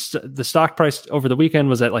 So the stock price over the weekend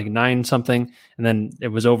was at like 9 something, and then it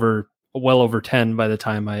was well over 10 by the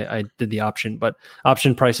time I did the option. But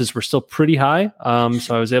option prices were still pretty high,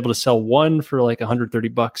 so I was able to sell one for like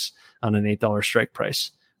 $130 on an $8 strike price.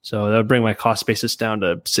 So that would bring my cost basis down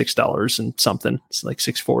to $6 and something. It's like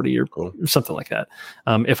 $6.40 or something like that.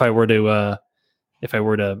 If I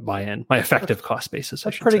were to buy in, my effective cost basis.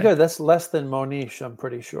 That's pretty good. That's less than Monish, I'm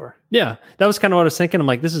pretty sure. Yeah, that was kind of what I was thinking. I'm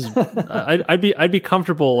like, this is, I'd be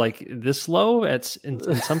comfortable like this low in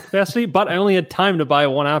some capacity, but I only had time to buy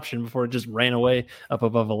one option before it just ran away up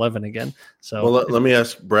above 11 again. So, well, let me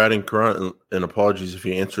ask Brad and Karan, and apologies if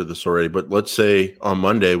you answered this already, but let's say on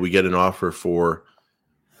Monday we get an offer for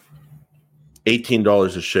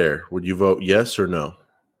 $18 a share. Would you vote yes or no?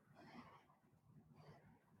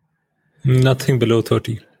 Nothing below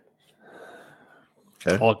 30.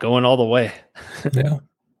 Okay. All going all the way. Yeah.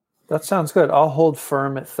 That sounds good. I'll hold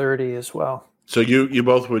firm at 30 as well. So you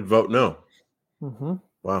both would vote no. Mm-hmm.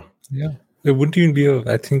 Wow. Yeah. It wouldn't even be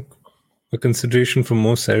a consideration for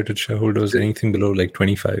most Seritage shareholders, anything below like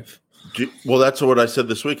 25. Well, that's what I said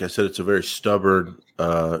this week. I said it's a very stubborn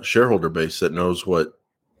shareholder base that knows what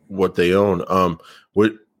they own.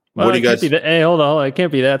 What do you guys? Hey, hold on. It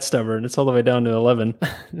can't be that stubborn. It's all the way down to 11.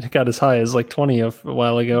 It got as high as like 20 a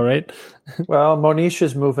while ago, right? Well, Monish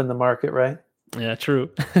is moving the market, right? Yeah, true.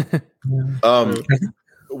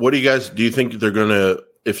 What do you guys? Do you think they're gonna?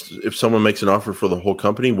 If someone makes an offer for the whole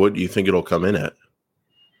company, what do you think it'll come in at?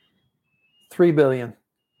 $3 billion.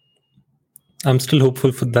 I'm still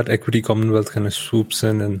hopeful for that equity Commonwealth kind of swoops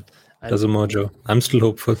in and does a merger. I'm still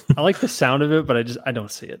hopeful. I like the sound of it, but I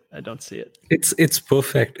don't see it. It's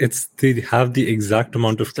perfect. They have the exact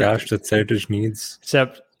amount of cash that Seritage needs.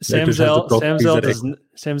 Except Sam Zell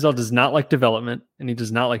does not like development, and he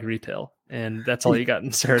does not like retail, and that's all you got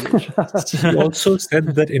in Heritage. He also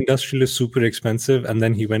said that industrial is super expensive, and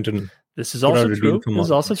then he went and This is put also out a true. deal for This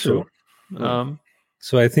is also Monarch. true.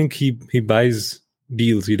 So I think he buys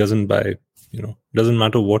deals. He doesn't buy, doesn't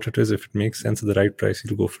matter what it is. If it makes sense at the right price,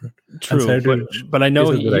 he'll go for it. True, but I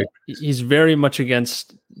know right he's very much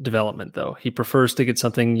against development, though. He prefers to get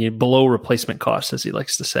something below replacement cost, as he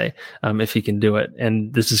likes to say, if he can do it.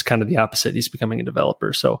 And this is kind of the opposite. He's becoming a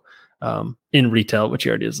developer, so in retail, which he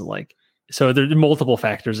already doesn't like. So there are multiple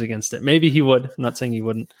factors against it. Maybe he would. I'm not saying he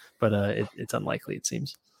wouldn't, but it's unlikely, it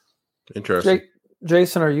seems. Interesting.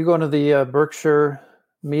 Jason, are you going to the Berkshire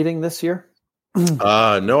meeting this year?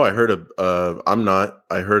 No, I heard I'm not.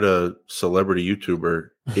 I heard a celebrity YouTuber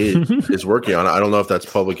is working on it. I don't know if that's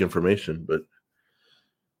public information, but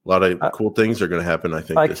a lot of cool things are going to happen, I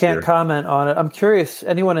think. I can't comment on it. I'm curious,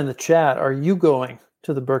 anyone in the chat, are you going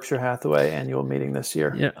to the Berkshire Hathaway annual meeting this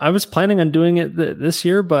year? Yeah, I was planning on doing it this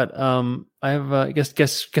year, but I have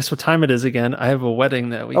guess what time it is again. I have a wedding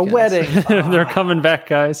that weekend. A wedding. They're coming back,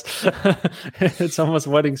 guys. It's almost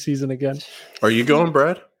wedding season again. Are you going,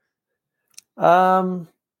 Brad? You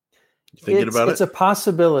thinking about it? It's a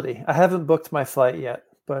possibility. I haven't booked my flight yet,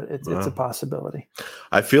 but it's a possibility.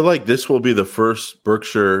 I feel like this will be the first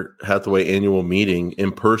Berkshire Hathaway annual meeting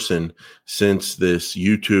in person since this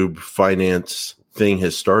YouTube finance thing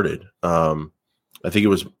has started. I think it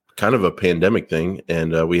was kind of a pandemic thing,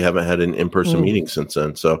 and we haven't had an in-person meeting since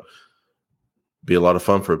then. So be a lot of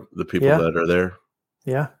fun for the people that are there.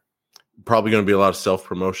 Yeah. Probably going to be a lot of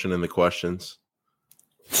self-promotion in the questions.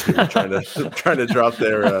 trying to drop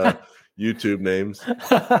their YouTube names.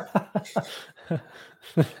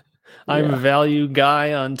 I'm a value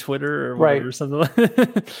guy on Twitter or whatever, right. Something like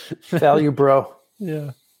that. Value bro.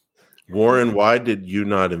 Yeah. Warren, why did you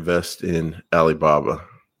not invest in Alibaba?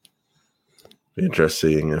 Be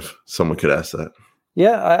interesting if someone could ask that.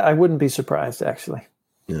 Yeah, I wouldn't be surprised, actually.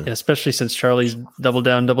 Yeah, especially since Charlie's double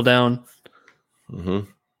down. Mm-hmm.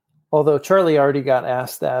 Although Charlie already got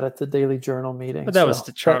asked that at the Daily Journal meeting. But that was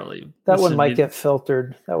to Charlie. That one might get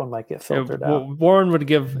filtered. That one might get filtered out. Warren would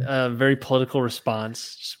give a very political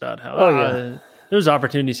response just about how there's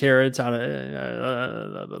opportunities here. It's on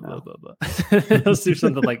Let's do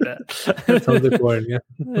something like that. That sounds like Warren, yeah.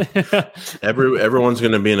 Everyone's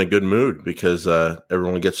going to be in a good mood because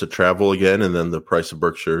everyone gets to travel again, and then the price of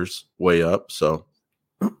Berkshire's way up. So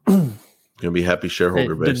going to be happy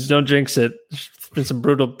shareholder base. Don't jinx it. There's been some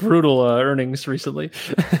brutal earnings recently.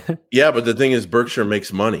 Yeah, but the thing is, Berkshire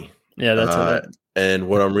makes money. Yeah, that's and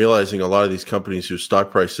what I'm realizing, a lot of these companies whose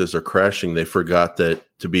stock prices are crashing, they forgot that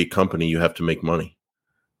to be a company, you have to make money.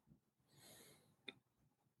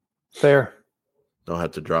 Fair. Don't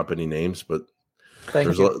have to drop any names, but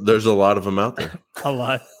there's a lot of them out there. A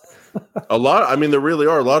lot. A lot. I mean, there really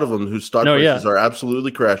are a lot of them whose stock prices are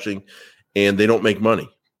absolutely crashing, and they don't make money.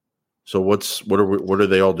 So what are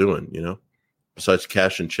they all doing? Besides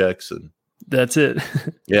cash and checks and. That's it.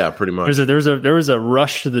 Yeah, pretty much. There was a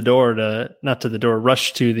rush to the door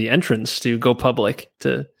rush to the entrance to go public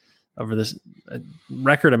over this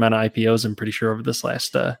record amount of IPOs. I'm pretty sure over this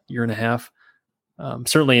last year and a half.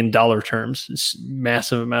 Certainly in dollar terms, it's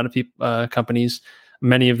massive amount of people, companies,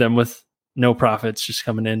 many of them with no profits, just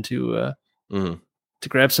coming in to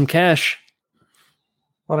grab some cash.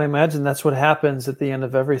 Well, I imagine that's what happens at the end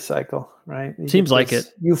of every cycle, right? Seems like it.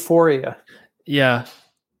 Euphoria. Yeah.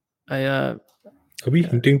 Are we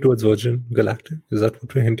hinting towards Virgin Galactic? Is that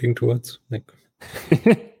what we're hinting towards? Like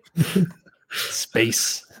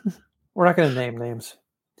space. We're not going to name names.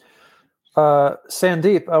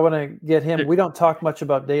 Sandeep, I want to get him. We don't talk much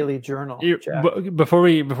about Daily Journal. Before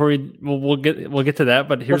we'll get to that.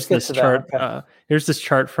 But here's this chart. Okay. Here's this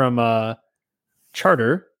chart from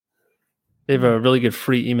Charter. They have a really good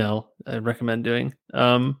free email I recommend doing.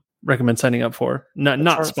 Recommend signing up for.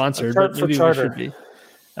 Not sponsored, but maybe we should be.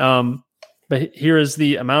 But here is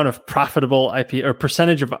the amount of profitable IPO or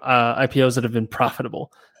percentage of IPOs that have been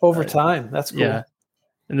profitable over time. That's cool. Yeah,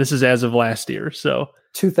 and this is as of last year. So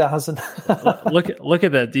 2000. look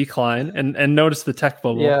at that decline and notice the tech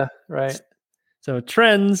bubble. Yeah, right. So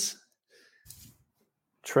trends.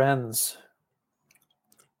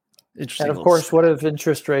 Interesting. And of course, what have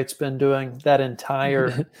interest rates been doing that entire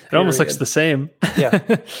It almost looks the same. Yeah.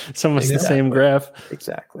 It's almost the same graph.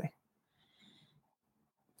 Exactly.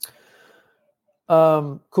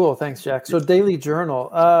 Cool. Thanks, Jack. So Daily Journal,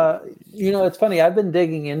 it's funny. I've been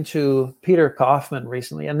digging into Peter Kaufman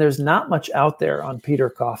recently, and there's not much out there on Peter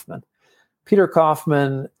Kaufman. Peter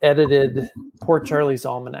Kaufman edited Poor Charlie's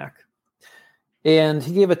Almanac, and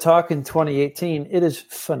he gave a talk in 2018. It is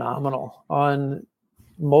phenomenal on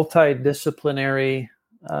multidisciplinary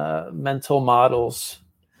mental models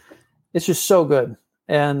It's just so good.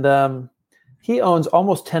 And he owns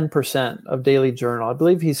almost 10% of Daily Journal. I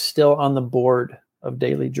believe he's still on the board of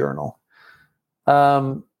Daily Journal.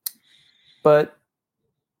 But,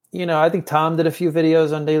 I think Tom did a few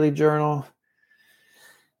videos on Daily Journal.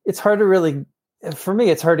 It's hard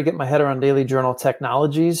to get my head around Daily Journal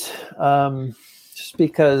technologies, just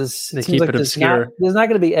because they keep it obscure. There's not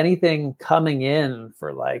going to be anything coming in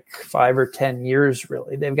for like 5 or 10 years,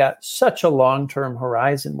 really. They've got such a long-term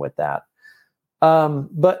horizon with that.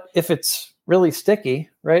 But if it's really sticky,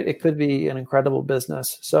 right, it could be an incredible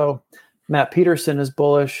business. So Matt Peterson is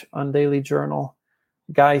bullish on Daily Journal.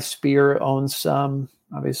 Guy Spear owns some,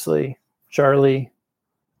 obviously. Charlie,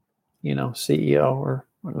 CEO or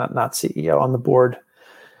not CEO on the board.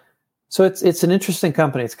 So it's an interesting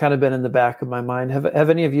company. It's kind of been in the back of my mind. Have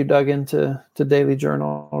any of you dug into Daily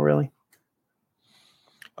Journal really?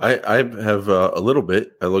 I have a little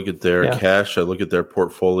bit. I look at their cash. I look at their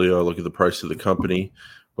portfolio. I look at the price of the company.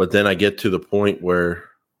 But then I get to the point where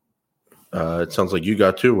it sounds like you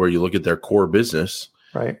got to, where you look at their core business,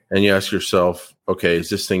 right? And you ask yourself, okay, is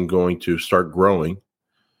this thing going to start growing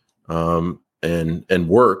and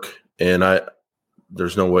work? And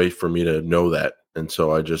there's no way for me to know that. And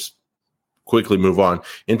so I just quickly move on.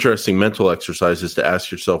 Interesting mental exercise is to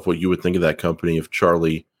ask yourself what you would think of that company if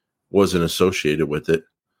Charlie wasn't associated with it.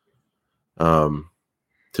 To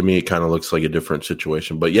me, it kind of looks like a different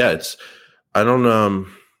situation. But yeah, I don't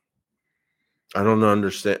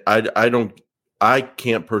understand. I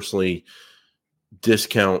can't personally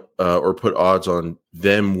discount or put odds on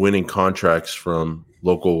them winning contracts from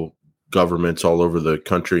local governments all over the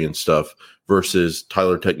country and stuff versus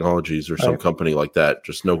Tyler Technologies or some company like that.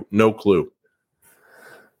 Just no clue.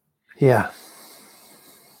 Yeah.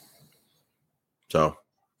 So,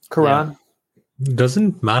 Karan,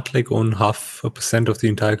 doesn't Matt own 0.5% of the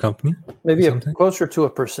entire company? Maybe closer to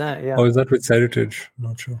 1%. Yeah. Or is that with Heritage? I'm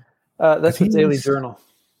not sure. That's with Daily Journal.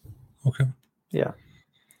 Okay. Yeah.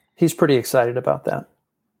 He's pretty excited about that.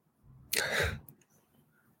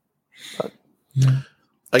 But,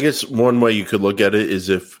 I guess one way you could look at it is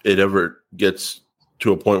if it ever gets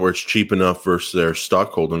to a point where it's cheap enough versus their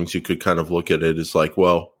stock holdings, you could kind of look at it as like,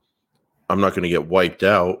 well, I'm not going to get wiped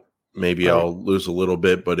out. Maybe I'll lose a little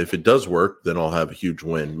bit, but if it does work, then I'll have a huge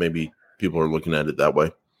win. Maybe people are looking at it that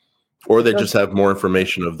way. Or they just have more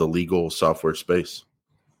information of the legal software space.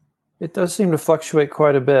 It does seem to fluctuate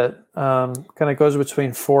quite a bit. Kind of goes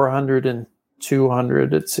between 400 and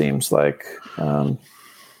 200, it seems like.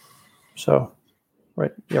 So,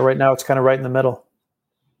 right now it's kind of right in the middle.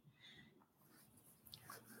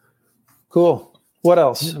 Cool. What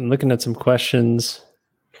else? I'm looking at some questions.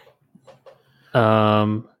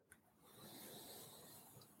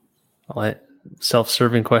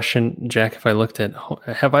 Self-serving question, Jack. Have I looked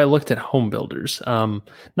at home builders?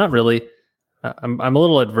 Not really. I'm a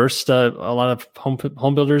little adverse to a lot of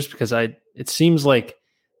home builders because it seems like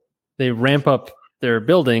they ramp up their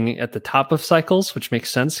building at the top of cycles, which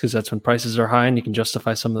makes sense because that's when prices are high and you can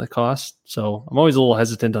justify some of the cost. So I'm always a little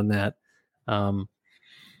hesitant on that.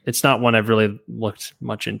 It's not one I've really looked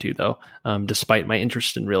much into, though, despite my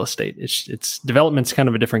interest in real estate. It's development's kind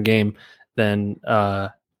of a different game than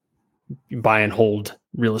buy and hold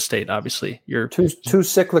real estate. Obviously, you're too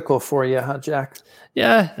cyclical for you, huh, Jack?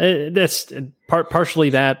 Yeah, that's partially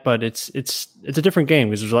that, but it's a different game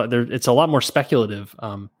because it's a lot more speculative,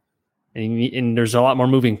 and there's a lot more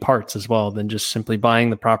moving parts as well than just simply buying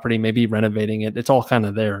the property, maybe renovating it. It's all kind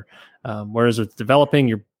of there. Whereas with developing,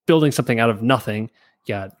 you're building something out of nothing.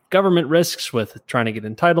 You got government risks with trying to get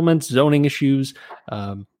entitlements, zoning issues,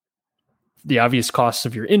 the obvious costs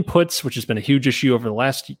of your inputs, which has been a huge issue over the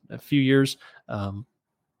last few years.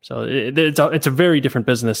 So it's a very different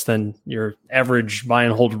business than your average buy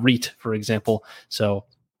and hold REIT, for example. So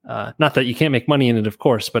not that you can't make money in it, of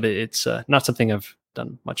course, but it's not something I've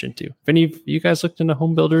done much into. Have any of you guys looked into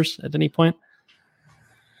home builders at any point?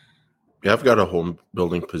 Yeah, I've got a home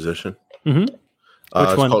building position. Mm-hmm.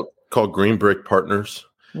 Which one? Called Green Brick Partners,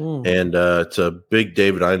 and it's a big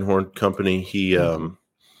David Einhorn company.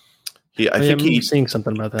 I think he's seeing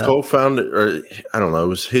something about that. Co-founded, or I don't know, it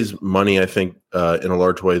was his money, I think, in a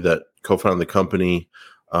large way that co-founded the company,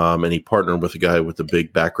 and he partnered with a guy with a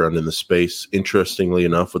big background in the space. Interestingly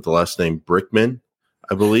enough, with the last name Brickman,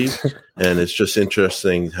 I believe, and it's just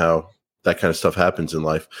interesting how that kind of stuff happens in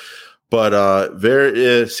life. But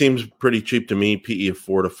it seems pretty cheap to me. PE of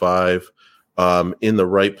 4 to 5. In the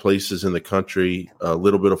right places in the country, a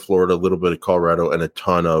little bit of Florida, a little bit of Colorado, and a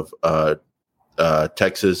ton of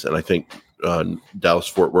Texas, and I think Dallas,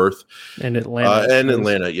 Fort Worth, and Atlanta.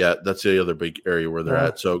 Atlanta, yeah, that's the other big area where they're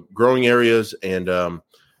at. So growing areas, and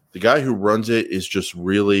the guy who runs it is just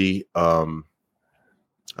really.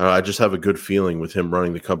 I just have a good feeling with him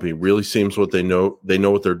running the company. Really seems what they know. They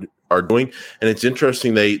know what they are doing, and it's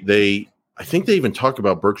interesting. I think they even talk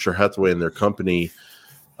about Berkshire Hathaway and their company,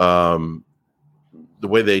 the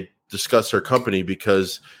way they discuss their company,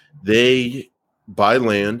 because they buy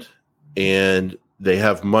land and they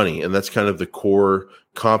have money, and that's kind of the core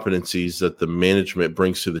competencies that the management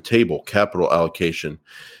brings to the table: capital allocation,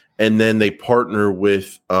 and then they partner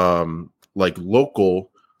with like local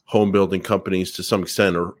home building companies to some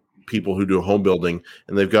extent, or people who do home building,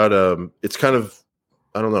 and they've got it's kind of,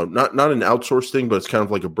 I don't know, not an outsourced thing, but it's kind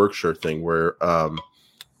of like a Berkshire thing where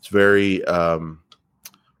it's very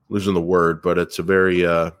losing the word, but it's a very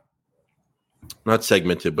not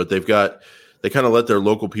segmented, but they kind of let their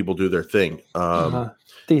local people do their thing.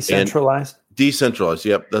 Decentralized. Decentralized,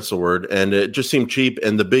 yep, that's the word. And it just seemed cheap.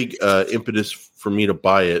 And the big impetus for me to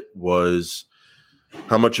buy it was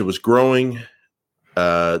how much it was growing,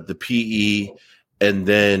 the PE, and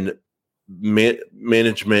then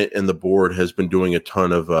management and the board has been doing a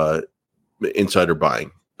ton of insider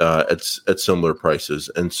buying at similar prices.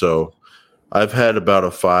 And so I've had about a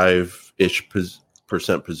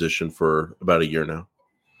 5-ish% position for about a year now.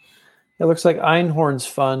 It looks like Einhorn's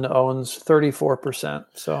fund owns 34%.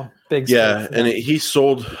 So big. Yeah, and he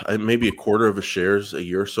sold maybe a quarter of his shares a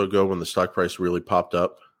year or so ago when the stock price really popped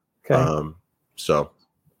up. Okay.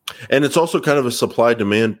 And it's also kind of a supply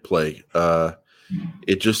demand play.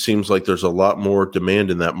 It just seems like there's a lot more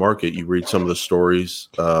demand in that market. You read some of the stories.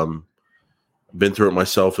 Been through it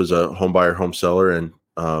myself as a home buyer, home seller, and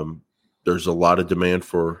there's a lot of demand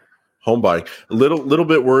for home buying. A little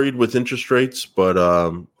bit worried with interest rates, but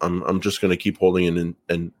I'm just going to keep holding in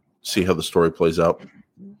and see how the story plays out.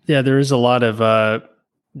 Yeah, there is a lot of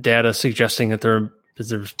data suggesting that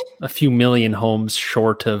there's a few million homes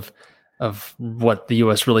short of what the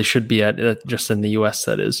U.S. really should be at, just in the U.S.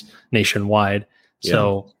 that is nationwide. Yeah.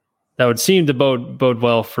 So that would seem to bode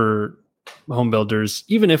well for home builders,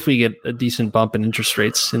 even if we get a decent bump in interest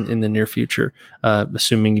rates in the near future,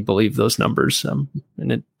 assuming you believe those numbers.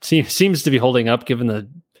 And it seems to be holding up given the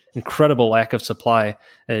incredible lack of supply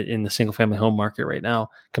in the single family home market right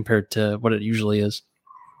now compared to what it usually is.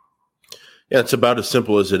 Yeah, it's about as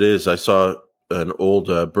simple as it is. I saw an old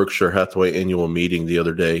Berkshire Hathaway annual meeting the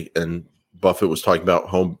other day, and Buffett was talking about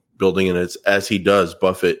home building, and it's, as he does,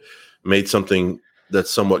 Buffett made something that's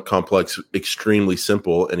somewhat complex extremely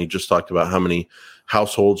simple, and he just talked about how many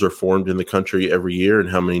households are formed in the country every year and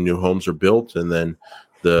how many new homes are built, and then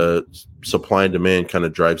the supply and demand kind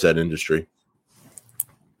of drives that industry.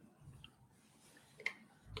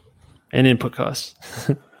 And input costs.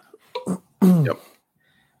 Yep.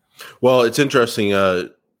 Well, it's interesting.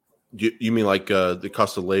 You mean like the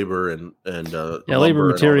cost of labor and labor,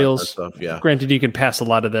 materials, kind of stuff? Yeah. Granted, you can pass a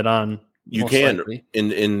lot of that on. You can likely.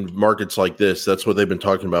 in markets like this. That's what they've been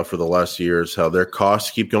talking about for the last years. How their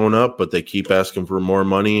costs keep going up, but they keep asking for more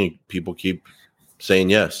money, and people keep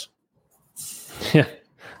saying yes. Yeah,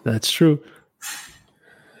 that's true.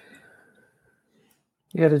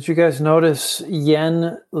 Yeah, did you guys notice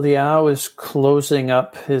Yen Liao is closing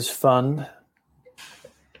up his fund?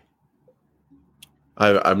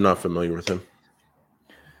 I'm not familiar with him.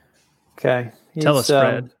 Okay. Tell us,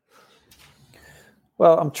 Brad.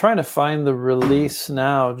 Well, I'm trying to find the release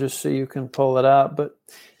now just so you can pull it up. But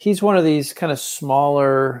he's one of these kind of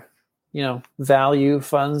smaller, value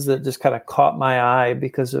funds that just kind of caught my eye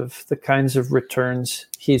because of the kinds of returns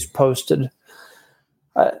he's posted.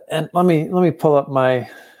 And let me pull up my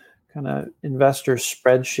kind of investor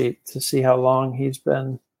spreadsheet to see how long he's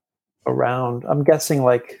been around. I'm guessing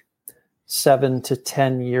like 7 to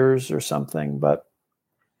 10 years or something. But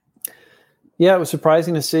yeah, it was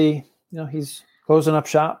surprising to see, he's closing up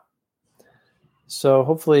shop. So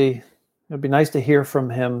hopefully it'd be nice to hear from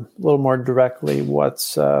him a little more directly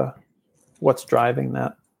what's driving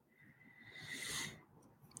that.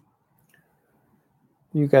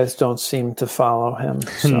 You guys don't seem to follow him.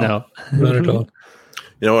 So. No, not at all.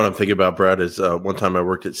 You know what I'm thinking about, Brad, is one time I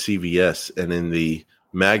worked at CVS, and in the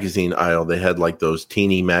magazine aisle, they had like those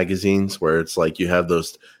teeny magazines where it's like you have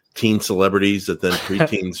those teen celebrities that then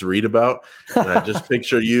preteens read about. And I just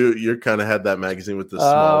picture you're kind of had that magazine with the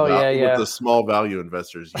with the small value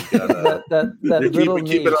investors. You got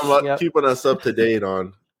that keeping us up to date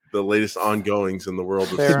on the latest ongoings in the world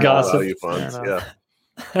of small value funds. Yeah.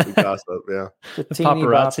 The gossip, yeah. The teeny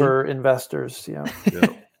bopper investors, yeah.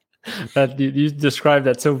 That you described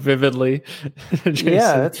that so vividly.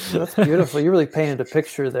 Yeah, that's beautiful. You really painted a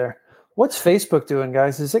picture there. What's Facebook doing,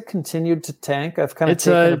 guys? Has it continued to tank? I've kind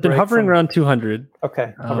of been hovering around 200.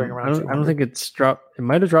 Okay, hovering around 200. I don't think it's dropped. It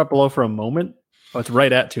might have dropped below for a moment, Oh, it's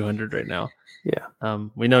right at 200 right now. Yeah.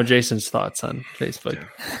 We know Jason's thoughts on Facebook.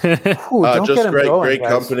 Ooh, don't Just get him going,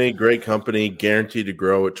 great company, guaranteed to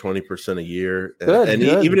grow at 20% a year. Good, and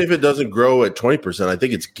good. Even if it doesn't grow at 20%, I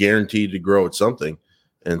think it's guaranteed to grow at something.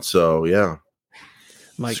 And so, yeah,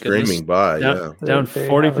 My screaming goodness. by, down There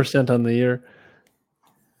you 40% on the year.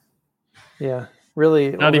 Yeah,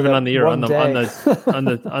 really. Not even on the year, on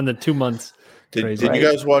the 2 months. Did you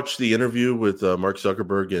guys watch the interview with Mark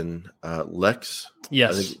Zuckerberg and Lex?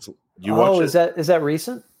 Yes. Oh, You watched it? Is that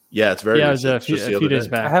recent? Yeah, it's very recent. It was a few days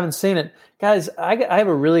back. I haven't seen it, guys. I have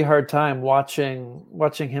a really hard time watching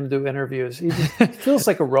him do interviews. He feels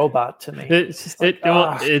like a robot to me.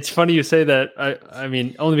 It's funny you say that. I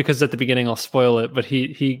mean, only because at the beginning I'll spoil it, but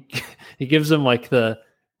he gives him like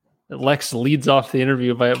Lex leads off the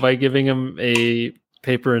interview by giving him a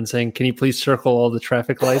paper and saying, "Can you please circle all the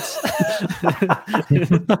traffic lights?"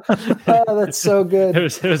 Oh, that's so good.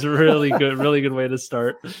 It was a really good way to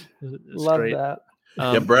start. Love great. that.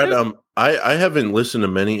 Yeah, Brad. I haven't listened to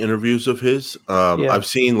many interviews of his. I've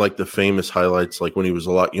seen like the famous highlights, like when he was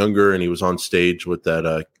a lot younger and he was on stage with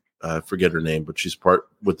that. I forget her name, but she's part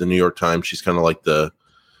with the New York Times. She's kind of like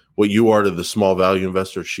what you are to the small value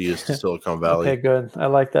investor, she is to Silicon Valley. Okay, good. I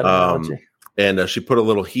like that analogy. And she put a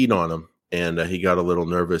little heat on him, and he got a little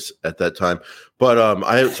nervous at that time. But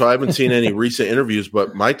I haven't seen any recent interviews.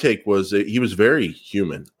 But my take was that he was very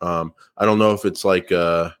human. I don't know if it's like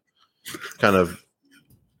kind of.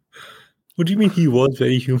 What do you mean he was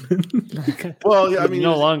very human? Well, yeah, I mean, he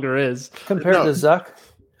no longer is compared to Zuck.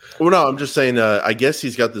 Well, no, I'm just saying. I guess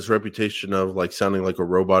he's got this reputation of like sounding like a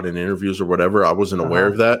robot in interviews or whatever. I wasn't aware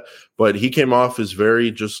of that, but he came off as very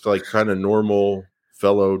just like kind of normal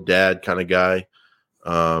fellow dad kind of guy.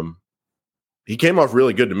 He came off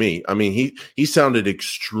really good to me. I mean, he sounded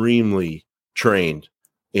extremely trained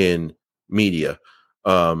in media.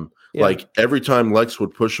 Like every time Lex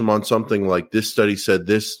would push him on something like this study said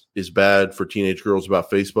this is bad for teenage girls about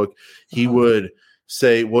Facebook, he would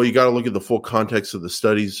say, well, you got to look at the full context of the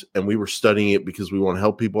studies. And we were studying it because we want to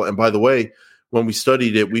help people. And by the way, when we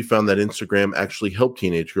studied it, we found that Instagram actually helped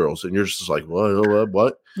teenage girls. And you're just like,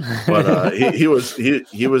 what? But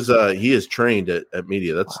he is trained at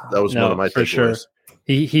media. That was one of my takeaways. Sure.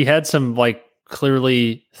 He had some like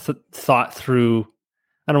clearly thought through,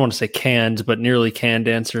 I don't want to say canned, but nearly canned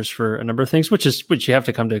answers for a number of things, which you have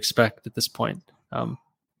to come to expect at this point.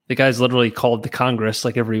 The guy's literally called to Congress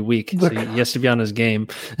like every week, so he has to be on his game.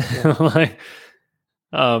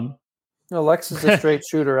 No, Lex is a straight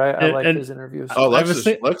shooter. I like his interviews. Oh, I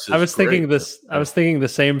was thinking the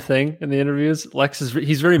same thing in the interviews.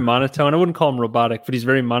 He's very monotone. I wouldn't call him robotic, but he's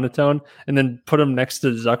very monotone. And then put him next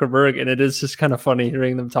to Zuckerberg, and it is just kind of funny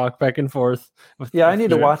hearing them talk back and forth. I need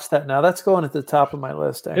to watch that now. That's going at the top of my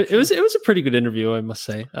list. Actually. It was a pretty good interview, I must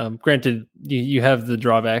say. Granted, you have the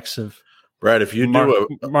drawbacks of Brad, if you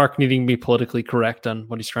Mark needing to be politically correct on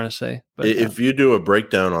what he's trying to say, but if you do a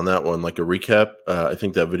breakdown on that one, like a recap, I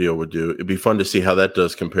think that video would do. It'd be fun to see how that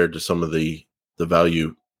does compared to some of the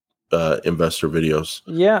value investor videos.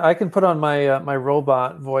 Yeah, I can put on my my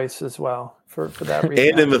robot voice as well for that recap.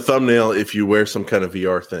 And in the thumbnail, if you wear some kind of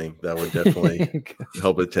VR thing, that would definitely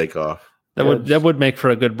help it take off. That would make for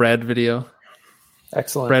a good Brad video.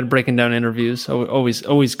 Excellent. Brad breaking down interviews,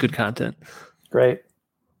 always good content. Great.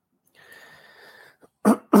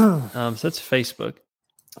 So that's Facebook.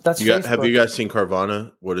 Have you guys seen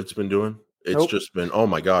Carvana? What it's been doing? It's just been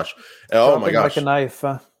my gosh, like a knife.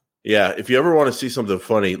 Yeah, if you ever want to see something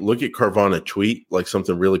funny, look at Carvana tweet like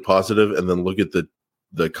something really positive, and then look at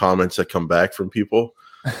the comments that come back from people.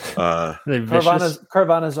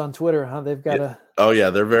 Carvana's on Twitter, huh? They've got a. Oh yeah,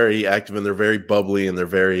 they're very active and they're very bubbly and they're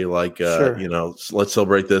very like let's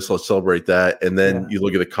celebrate this, let's celebrate that, and then you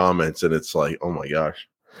look at the comments and it's like, oh my gosh.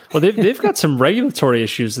 Well, they've got some regulatory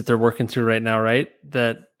issues that they're working through right now, right?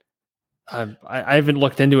 That I haven't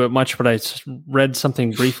looked into it much, but I read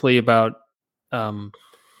something briefly about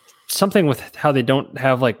something with how they don't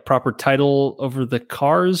have like proper title over the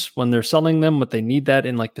cars when they're selling them, but they need that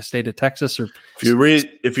in like the state of Texas. Or if you read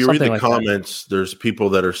the like comments, there's people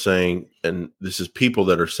that are saying, and this is people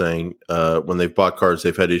that are saying when they've bought cars,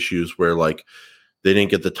 they've had issues where like they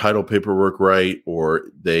didn't get the title paperwork right,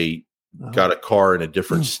 or they got a car in a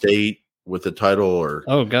different state with the title, or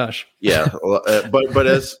gosh, but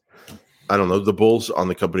as I don't know, the bulls on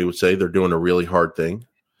the company would say, they're doing a really hard thing,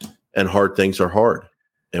 and hard things are hard,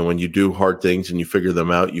 and when you do hard things and you figure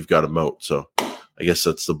them out, you've got a moat. So I guess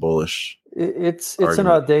that's the bullish. It's an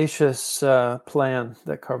audacious plan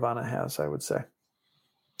that Carvana has, I would say.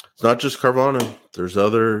 It's not just Carvana. There's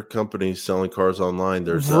other companies selling cars online.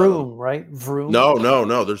 There's Vroom, right? Vroom.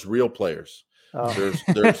 No. There's real players.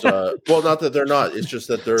 There's well, not that they're not. It's just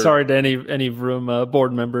that they're. Sorry to any Vroom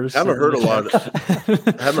board members. Haven't heard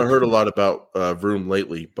a lot about Vroom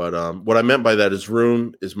lately, but what I meant by that is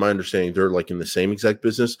Vroom is my understanding they're like in the same exact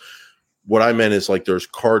business. What I meant is like there's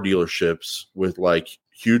car dealerships with like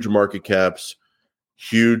huge market caps,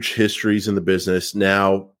 huge histories in the business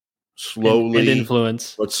now, slowly and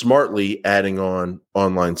influence, but smartly adding on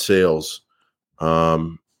online sales,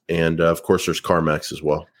 and of course there's CarMax as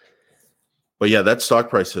well. But yeah, that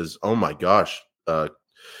stock price has, oh my gosh,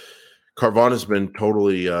 Carvana's been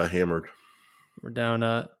totally hammered. We're down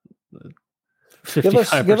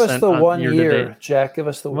 55%. Give us the 1 year, Jack. Give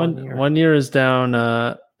us the 1 year. 1 year is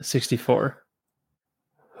down 64,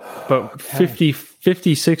 but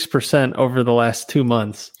 56% over the last 2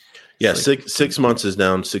 months. Yeah, like, 6 months is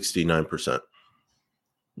down 69%.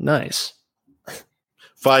 Nice.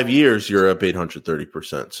 5 years, you're up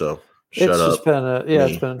 830%. So shut up.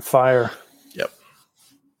 It's been fire. Yep.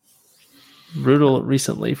 Brutal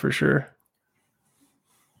recently for sure.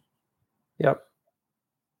 Yep.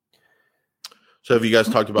 So have you guys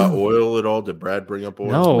talked about oil at all? Did Brad bring up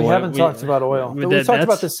oil? No, we haven't talked about oil. We talked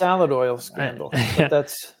about the salad oil scandal.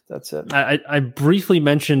 But that's it. I briefly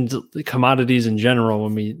mentioned the commodities in general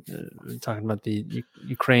when we were talking about the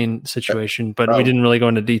Ukraine situation, but we didn't really go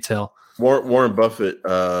into detail. Warren Buffett,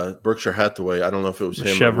 Berkshire Hathaway. I don't know if it was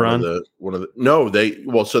him. Chevron. So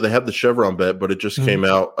they have the Chevron bet, but it just came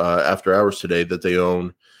out after hours today that they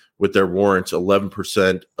own with their warrants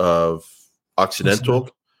 11% of Occidental.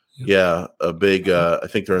 Yeah, a big. I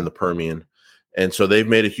think they're in the Permian, and so they've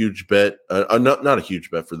made a huge bet. Not a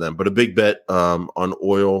huge bet for them, but a big bet on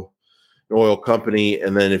oil company.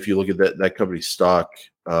 And then if you look at that company's stock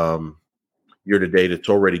year to date, it's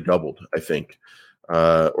already doubled, I think,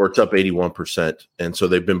 or it's up 81%. And so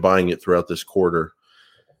they've been buying it throughout this quarter.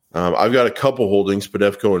 I've got a couple holdings,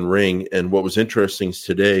 Podevco and Ring. And what was interesting is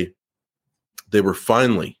today they were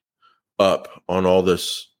finally up on all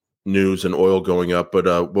this news and oil going up. But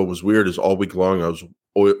what was weird is all week long I was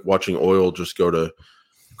watching oil just go to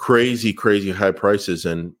crazy high prices,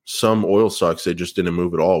 and some oil stocks they just didn't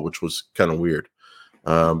move at all, which was kind of weird.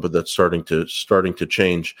 But that's starting to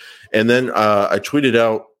change. And then I tweeted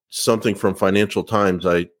out something from Financial Times.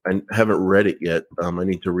 I haven't read it yet. I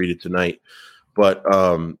need to read it tonight. But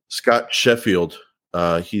Scott Sheffield,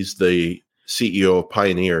 he's the CEO of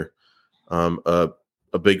Pioneer, a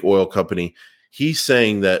big oil company. He's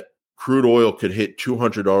saying that crude oil could hit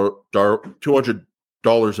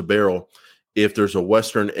 $200 a barrel if there's a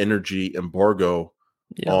Western energy embargo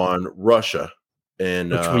on Russia, and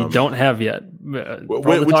which we don't have yet. Which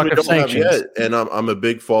we don't have yet. And I'm a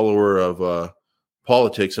big follower of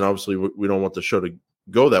politics, and obviously we don't want the show to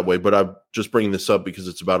go that way. But I'm just bringing this up because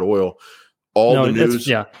it's about oil. All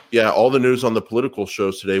the news on the political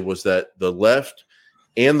shows today was that the left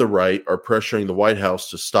and the right are pressuring the White House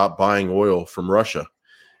to stop buying oil from Russia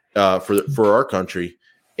for our country.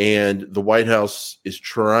 And the White House is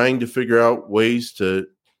trying to figure out ways to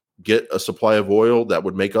get a supply of oil that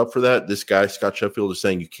would make up for that. This guy, Scott Sheffield, is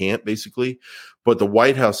saying you can't, basically. But the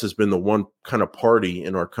White House has been the one kind of party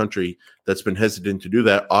in our country that's been hesitant to do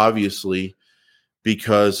that, obviously,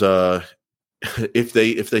 because if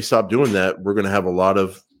they stop doing that, we're going to have a lot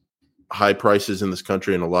of high prices in this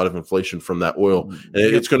country and a lot of inflation from that oil. And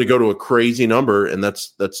it's going to go to a crazy number, and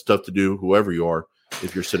that's tough to do, whoever you are,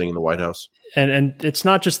 if you're sitting in the White House. And it's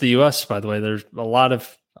not just the U.S., by the way. There's a lot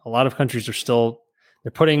of countries are still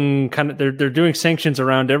they're doing sanctions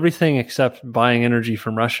around everything except buying energy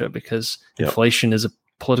from Russia, because inflation is a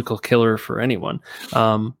political killer for anyone.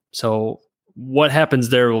 So what happens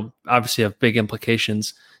there will obviously have big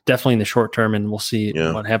implications, definitely in the short term, and we'll see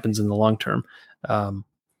what happens in the long term.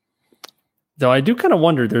 Though I do kind of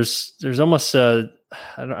wonder, there's almost I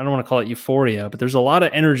don't want to call it euphoria, but there's a lot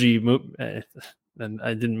of energy and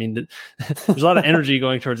I didn't mean to. There's a lot of energy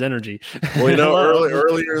going towards energy. Well,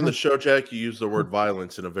 earlier in the show, Jack, you used the word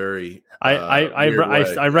violence in a very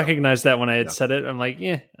I recognized that when I had said it. I'm like,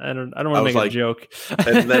 I don't want to make a joke.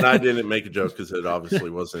 And then I didn't make a joke because it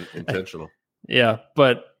obviously wasn't intentional. Yeah,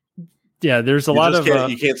 but there's a lot of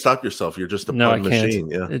you can't stop yourself. You're just a pun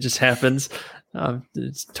machine. Yeah, it just happens.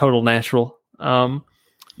 It's total natural.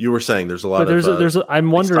 You were saying there's a lot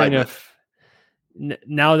I'm wondering if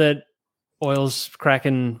now that oil's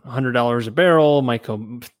cracking $100 a barrel,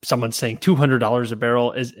 someone's saying $200 a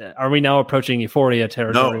barrel. Are we now approaching euphoria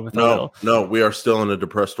territory with oil? No, we are still in a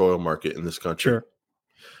depressed oil market in this country.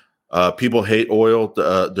 Sure. People hate oil.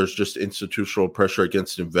 There's just institutional pressure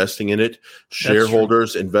against investing in it.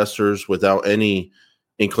 Shareholders, investors, without any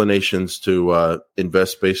inclinations to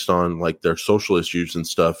invest based on like their social issues and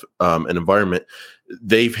stuff and environment.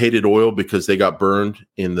 They've hated oil because they got burned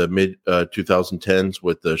in the mid 2010s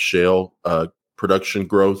with the shale production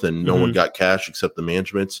growth, and no one got cash except the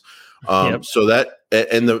managements. So that,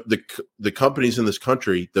 and the companies in this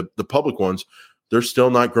country, the public ones, they're still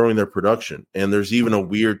not growing their production. And there's even a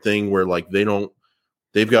weird thing where like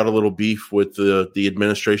they've got a little beef with the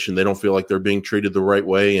administration. They don't feel like they're being treated the right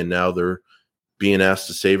way, and now they're being asked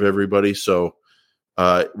to save everybody. So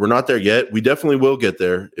we're not there yet. We definitely will get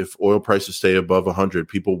there. If oil prices stay above 100,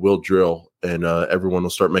 people will drill, and everyone will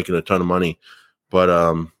start making a ton of money.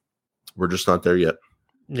 But we're just not there yet.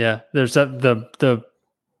 Yeah, there's the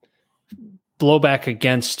blowback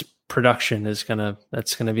against production that's gonna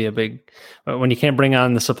be a big. When you can't bring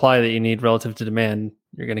on the supply that you need relative to demand,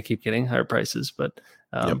 you're gonna keep getting higher prices. But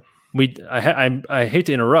I hate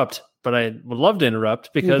to interrupt, but I would love to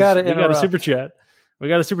interrupt because we got a super chat. We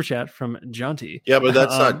got a super chat from Jonty. Yeah, but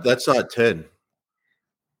that's not 10.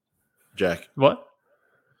 Jack. What?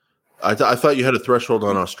 I thought you had a threshold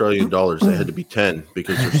on Australian dollars. They had to be 10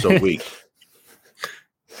 because they're so weak.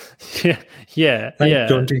 Yeah. Oh,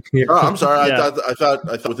 I'm sorry. Yeah. I thought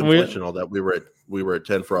with inflation all that we were at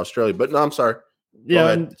 10 for Australia. But no, I'm sorry.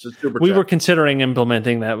 Yeah, we were considering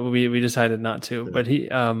implementing that, but we decided not to. But he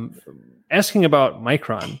asking about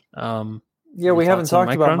Micron. We haven't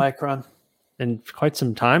talked about Micron in quite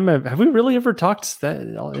some time. Have we really ever talked that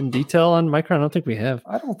in detail on Micron? I don't think we have.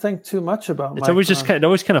 I don't think too much about it's Micron. It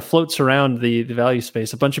always kind of floats around the value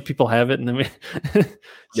space. A bunch of people have it, and then we I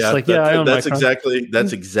own Micron.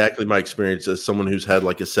 That's exactly my experience as someone who's had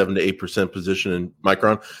like a 7 to 8% position in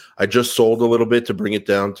Micron. I just sold a little bit to bring it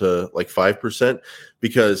down to like 5%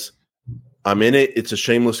 because I'm in it. It's a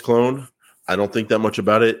shameless clone. I don't think that much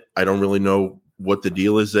about it. I don't really know what the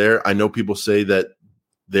deal is there. I know people say that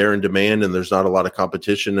they're in demand and there's not a lot of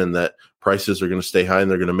competition and that prices are going to stay high and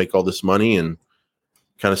they're going to make all this money, and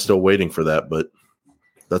kind of still waiting for that. But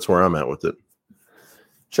that's where I'm at with it.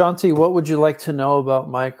 Jonty, what would you like to know about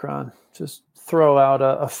Micron? Just throw out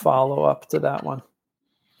a follow-up to that one.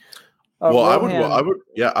 I would want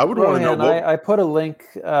to know. I put a link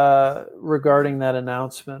regarding that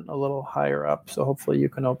announcement a little higher up, so hopefully you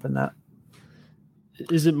can open that.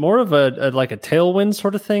 Is it more of a like a tailwind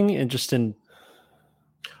sort of thing, and just in?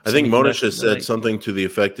 I think Monish has said something to the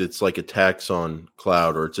effect it's like a tax on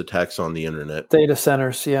cloud, or it's a tax on the internet. Data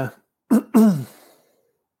centers, yeah.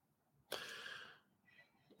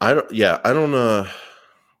 I don't.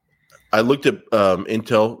 I looked at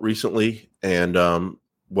Intel recently, and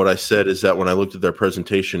what I said is that when I looked at their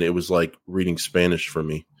presentation, it was like reading Spanish for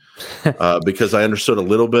me because I understood a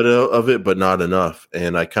little bit of it, but not enough.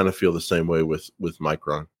 And I kind of feel the same way with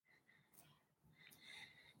Micron.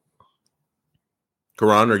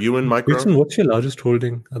 Karan, are you in Micron? Jason, what's your largest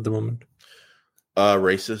holding at the moment?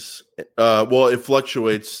 Races. Well, it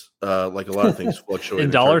fluctuates like a lot of things fluctuate in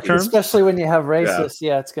dollar terms, especially when you have races.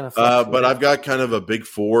 Yeah, it's going to fluctuate. But I've got kind of a big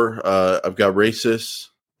four. I've got Races,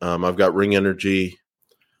 I've got Ring Energy,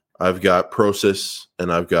 I've got Prosus,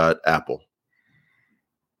 and I've got Apple.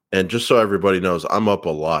 And just so everybody knows, I'm up a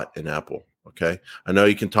lot in Apple. Okay, I know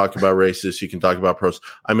you can talk about Races, you can talk about Prosus.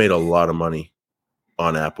 I made a lot of money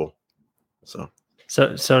on Apple. So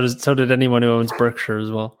did anyone who owns Berkshire as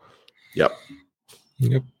well. Yep.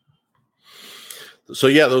 So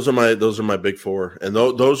yeah, those are my big four, and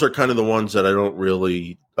those are kind of the ones that I don't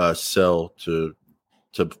really sell to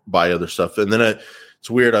buy other stuff. And then it's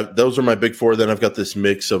weird. Those are my big four. Then I've got this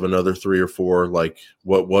mix of another 3 or 4, like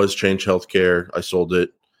what was Change Healthcare. I sold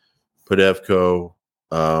it. Podevco,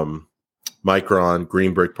 Micron,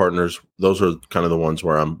 Green Brick Partners. Those are kind of the ones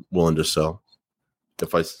where I'm willing to sell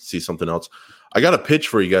if I see something else. I got a pitch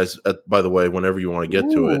for you guys, by the way, whenever you want to get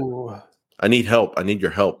to it. I need help. I need your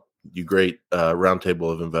help, you great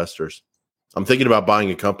roundtable of investors. I'm thinking about buying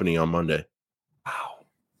a company on Monday. Wow.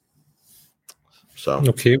 So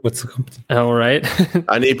okay, what's the company? All right.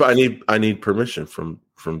 I need permission from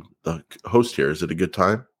the host here. Is it a good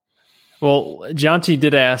time? Well, Jonty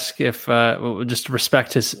did ask if, just to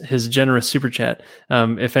respect his generous super chat,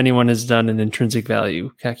 if anyone has done an intrinsic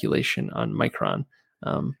value calculation on Micron.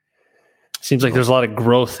 Seems like there's a lot of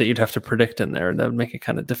growth that you'd have to predict in there. That would make it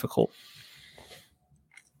kind of difficult.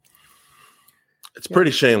 It's pretty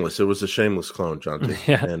shameless. It was a shameless clone, Jonty.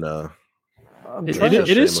 Yeah. And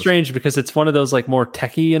it is strange because it's one of those like more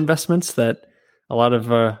techie investments that a lot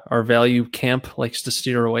of our value camp likes to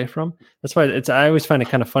steer away from. That's why I always find it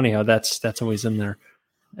kind of funny how that's always in there.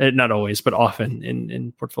 Not always, but often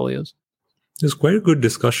in portfolios. There's quite a good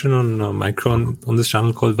discussion on Micron on this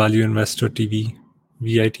channel called Value Investor TV.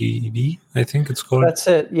 VITV, I think it's called. That's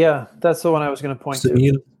it. Yeah, that's the one I was going to point to.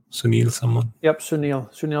 Sunil, someone. Yep,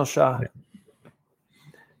 Sunil Shah.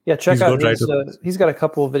 Yeah, check He's out got his. He's got a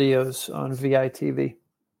couple of videos on VITV.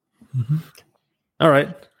 Mm-hmm. All right.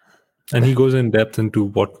 And he goes in depth into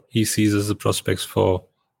what he sees as the prospects for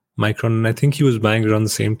Micron. And I think he was buying around the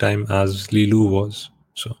same time as Lilu was.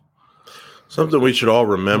 So something we should all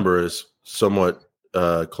remember is somewhat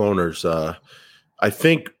cloners. I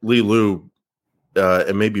think Lilu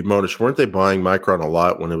and maybe Monish, weren't they buying Micron a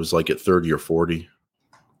lot when it was like at 30 or 40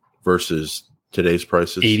 versus today's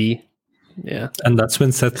prices? 80. Yeah. And that's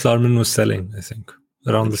when Seth Klarman was selling, I think,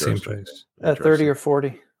 around the same price. At 30 or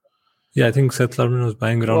 40. Yeah, I think Seth Klarman was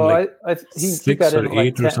buying around he got in or like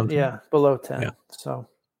 8 10, or something. Yeah, below 10. Yeah. So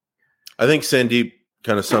I think Sandeep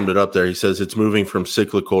kind of summed it up there. He says it's moving from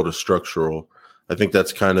cyclical to structural. I think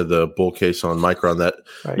that's kind of the bull case on Micron. That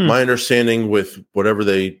my understanding with whatever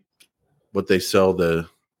what they sell, the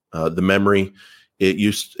memory,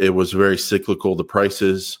 it was very cyclical, the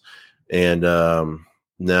prices, and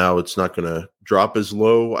now it's not going to drop as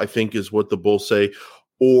low, I think, is what the bulls say,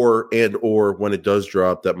 or when it does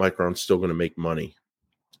drop, that Micron's still going to make money.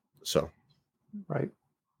 So, right,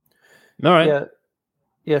 all right,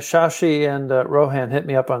 yeah. Shashi and Rohan, hit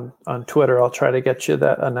me up on Twitter. I'll try to get you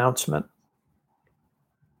that announcement.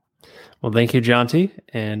 Well, thank you, Jonty,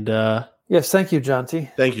 and yes, thank you,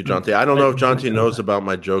 Jonty. Thank you, Jonty. I don't know if Jonty knows about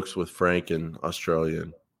my jokes with Frank in Australia.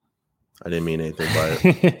 I didn't mean anything by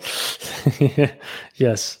it.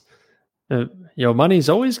 Yes. Your money's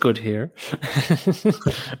always good here.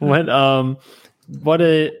 I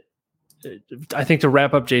think to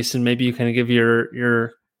wrap up, Jason, maybe you can give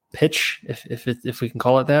your pitch, if we can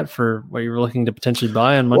call it that, for what you were looking to potentially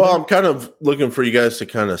buy on Monday. Well, I'm kind of looking for you guys to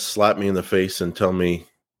kind of slap me in the face and tell me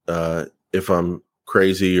if I'm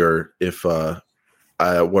crazy or if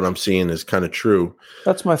what I'm seeing is kind of true.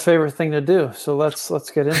 That's my favorite thing to do. So let's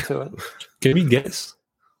get into it. Can we guess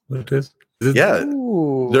what it is? Yeah.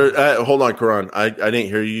 Hold on, Karan. I didn't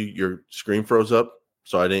hear you. Your screen froze up,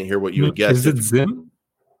 so I didn't hear what you had guessed. Is it Zim?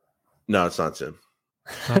 No, it's not Zim.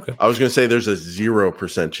 Okay. I was going to say there's a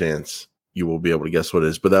 0% chance you will be able to guess what it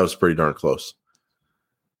is, but that was pretty darn close.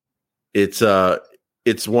 It's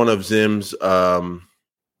one of Zim's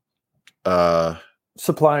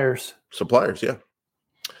suppliers, yeah.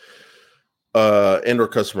 And or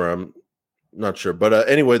customer, I'm not sure. But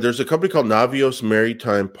anyway, there's a company called Navios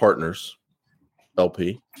Maritime Partners,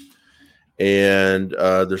 LP. And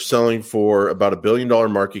they're selling for about $1 billion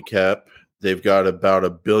market cap. They've got about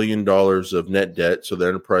 $1 billion of net debt, so their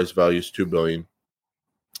enterprise value is $2 billion.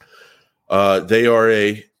 They are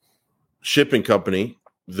a shipping company.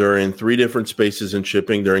 They're in 3 different spaces in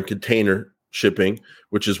shipping. They're in container shipping,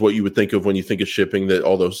 which is what you would think of when you think of shipping, that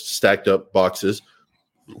all those stacked up boxes,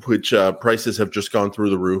 which prices have just gone through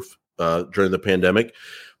the roof during the pandemic.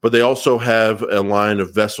 But they also have a line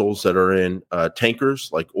of vessels that are in tankers,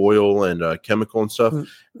 like oil and chemical and stuff.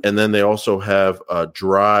 And then they also have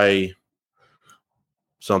dry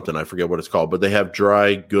something, I forget what it's called, but they have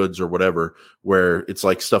dry goods or whatever, where it's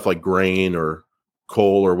like stuff like grain or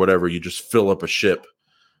coal or whatever. You just fill up a ship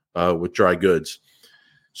with dry goods.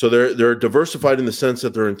 So they're diversified in the sense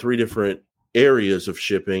that they're in 3 different areas of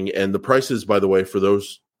shipping. And the prices, by the way, for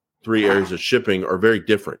those 3 areas of shipping are very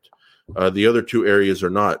different. The other 2 areas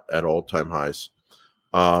are not at all-time highs.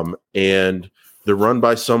 And they're run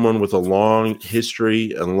by someone with a long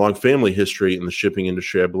history and a long family history in the shipping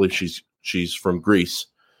industry. I believe she's from Greece.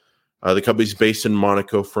 The company's based in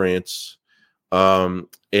Monaco, France. And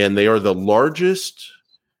they are the largest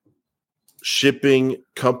shipping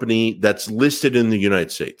company that's listed in the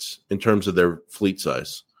United States in terms of their fleet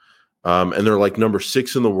size. And they're like number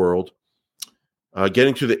 6 in the world.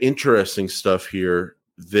 Getting to the interesting stuff here,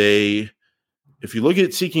 if you look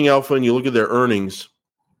at Seeking Alpha and you look at their earnings,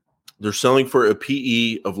 they're selling for a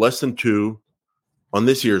PE of less than 2 on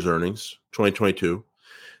this year's earnings, 2022.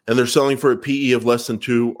 And they're selling for a PE of less than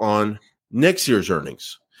 2 on next year's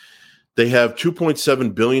earnings. They have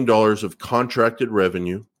 $2.7 billion of contracted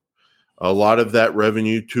revenue. A lot of that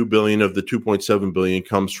revenue, $2 billion of the $2.7 billion,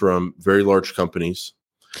 comes from very large companies.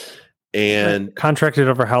 And contracted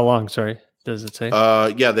over how long? Sorry, does it say?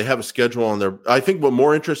 Yeah, they have a schedule on their. I think one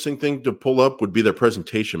more interesting thing to pull up would be their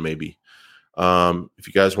presentation, maybe, if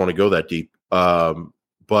you guys want to go that deep.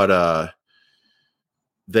 But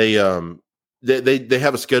they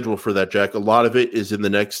have a schedule for that, Jack. A lot of it is in the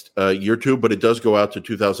next year or 2, but it does go out to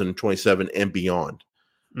 2027 and beyond.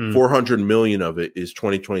 400 million of it is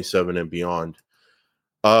 2027 and beyond.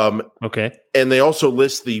 Okay. And they also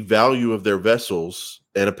list the value of their vessels,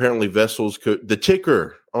 and apparently vessels the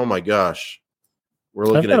ticker. Oh my gosh. We're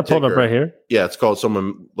looking I've got at it pulled up ticker. right here. Yeah, it's called.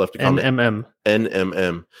 Someone left a comment.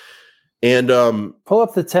 NMM. And pull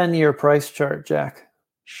up the 10-year price chart, Jack.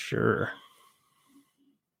 Sure.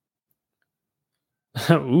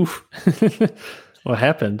 Oof. What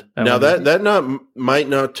happened? Now that might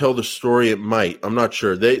not tell the story. It might. I'm not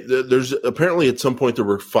sure. There's apparently at some point there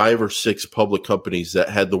were 5 or 6 public companies that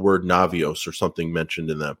had the word Navios or something mentioned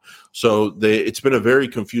in them. So it's been a very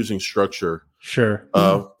confusing structure. Sure.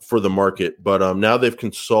 For the market, but now they've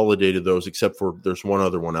consolidated those. Except for there's one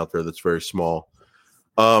other one out there that's very small.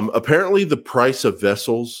 Apparently, the price of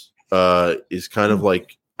vessels is kind of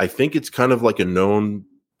like, I think it's kind of like a known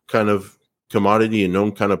kind of commodity, a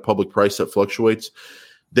known kind of public price that fluctuates.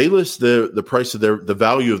 They list the price of the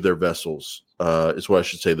value of their vessels is what I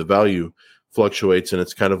should say. The value fluctuates, and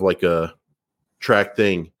it's kind of like a track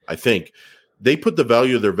thing. I think they put the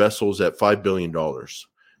value of their vessels at $5 billion,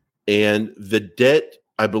 and the debt,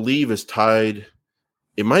 I believe, is tied.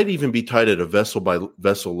 It might even be tied at a vessel by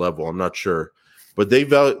vessel level. I'm not sure. But they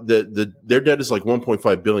value their debt is like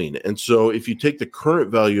 1.5 billion. And so if you take the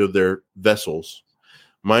current value of their vessels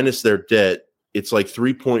minus their debt, it's like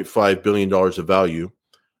 $3.5 billion of value.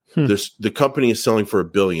 The company is selling for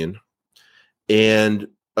 $1 billion, and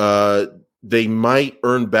they might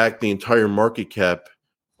earn back the entire market cap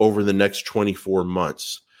over the next 24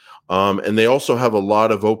 months. And they also have a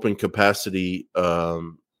lot of open capacity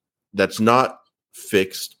that's not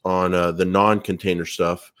fixed on the non-container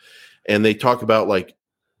stuff. And they talk about like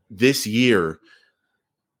this year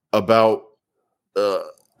about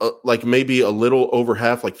like maybe a little over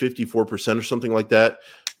half, like 54% or something like that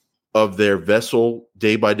of their vessel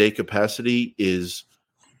day-by-day capacity is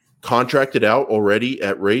contracted out already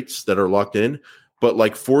at rates that are locked in, but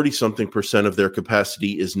like 40-something% of their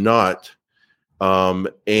capacity is not.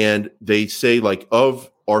 And they say like of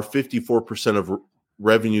our 54% of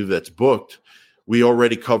revenue that's booked, we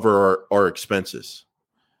already cover our expenses.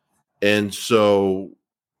 And so,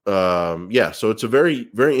 so it's a very,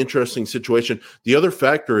 very interesting situation. The other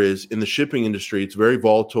factor is in the shipping industry, it's very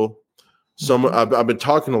volatile. I've been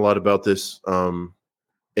talking a lot about this and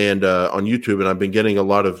on YouTube, and I've been getting a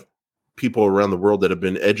lot of people around the world that have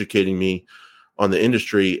been educating me on the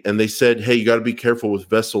industry. And they said, hey, you got to be careful with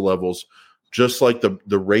vessel levels. Just like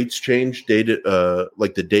the rates change,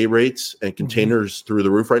 like the day rates and containers through the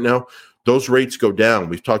roof right now, those rates go down.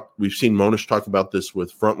 We've seen Monish talk about this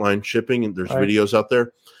with Frontline Shipping, and there's videos out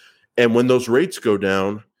there. And when those rates go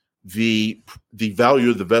down, the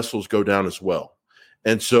value of the vessels go down as well.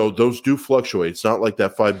 And so those do fluctuate. It's not like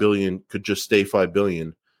that 5 billion could just stay 5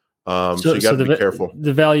 billion. So you got to be careful.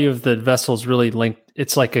 The value of the vessel is really linked.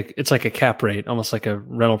 It's like a cap rate, almost like a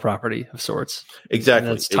rental property of sorts. Exactly.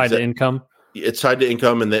 And it's tied to income. It's tied to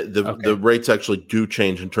income, and the rates actually do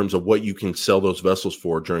change in terms of what you can sell those vessels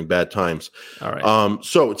for during bad times. All right.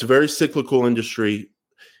 So it's a very cyclical industry.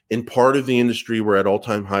 In part of the industry, we're at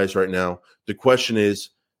all-time highs right now. The question is,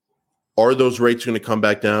 are those rates going to come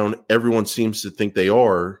back down? Everyone seems to think they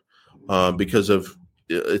are because of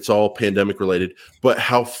it's all pandemic related. But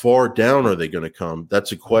how far down are they going to come?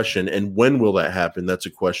 That's a question. And when will that happen? That's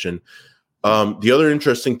a question. The other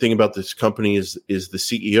interesting thing about this company is the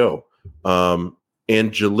CEO.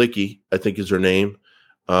 Angelicki, I think is her name.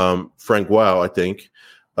 Francois, I think,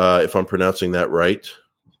 if I'm pronouncing that right.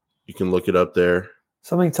 You can look it up there.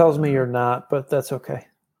 Something tells me you're not, but that's okay.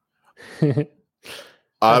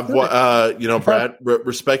 Brad,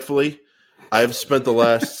 respectfully, I've spent the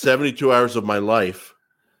last 72 hours of my life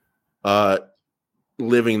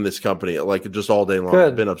living in this company, like just all day long. Good.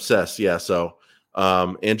 I've been obsessed. Yeah. So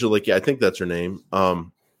Angelicki, I think that's her name. I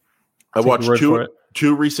watched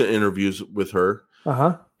two recent interviews with her.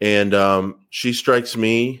 And she strikes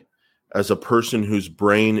me as a person whose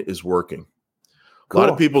brain is working. Cool. A lot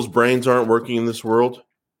of people's brains aren't working in this world.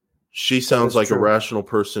 She sounds like a rational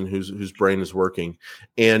person whose brain is working.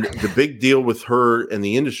 And the big deal with her and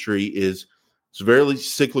the industry is it's a very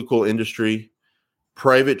cyclical industry.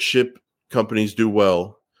 Private ship companies do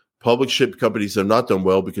well. Public ship companies have not done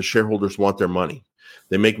well because shareholders want their money.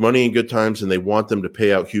 They make money in good times and they want them to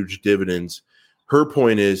pay out huge dividends. Her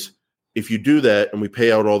point is, if you do that and we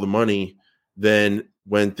pay out all the money, then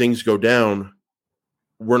when things go down,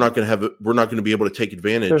 we're not going to be able to take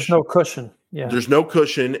advantage. There's no cushion. Yeah. There's no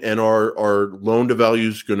cushion, and our loan to value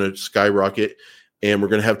is going to skyrocket, and we're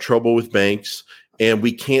going to have trouble with banks, and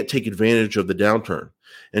we can't take advantage of the downturn.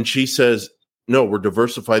 And she says, no, we're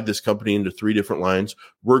diversified this company into 3 different lines.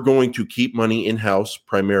 We're going to keep money in-house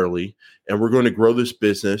primarily, and we're going to grow this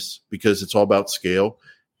business because it's all about scale.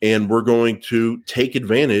 And we're going to take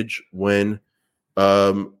advantage when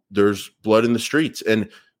there's blood in the streets. And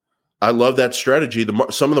I love that strategy.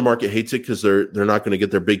 Some of the market hates it because they're not going to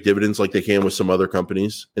get their big dividends like they can with some other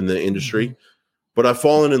companies in the industry. Mm-hmm. But I've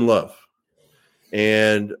fallen in love,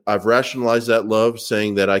 and I've rationalized that love,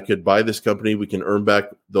 saying that I could buy this company. We can earn back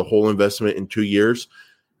the whole investment in 2 years.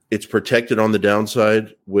 It's protected on the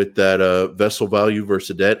downside with that vessel value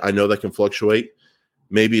versus debt. I know that can fluctuate.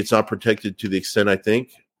 Maybe it's not protected to the extent I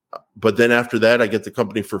think. But then after that, I get the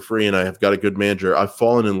company for free, and I have got a good manager. I've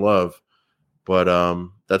fallen in love, but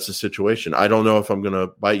that's the situation. I don't know if I'm going to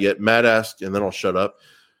buy it yet. Matt asked, and then I'll shut up.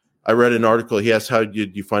 I read an article. He asked, how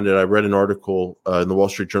did you find it? I read an article in the Wall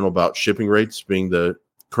Street Journal about shipping rates being the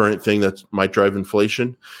current thing that might drive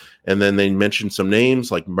inflation. And then they mentioned some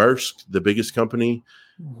names like Maersk, the biggest company.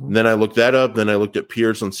 Mm-hmm. And then I looked that up. Then I looked at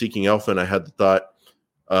peers on Seeking Alpha, and I had the thought,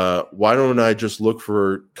 why don't I just look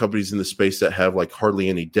for companies in the space that have like hardly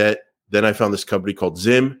any debt? Then I found this company called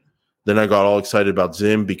Zim. Then I got all excited about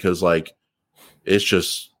Zim because like it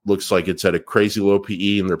just looks like it's at a crazy low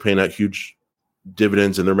PE and they're paying out huge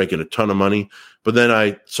dividends and they're making a ton of money. But then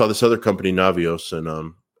I saw this other company, Navios,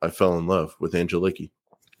 and I fell in love with Angeliki.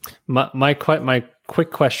 My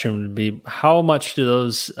quick question would be, how much do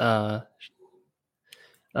those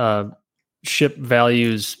ship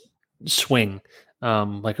values swing?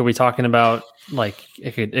 Like, are we talking about like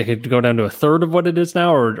it could go down to a third of what it is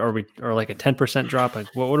now, or like a 10% drop? Like,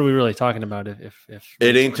 what are we really talking about? If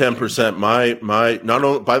it ain't 10%,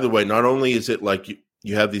 by the way, not only is it like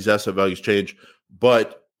you have these asset values change,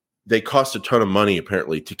 but they cost a ton of money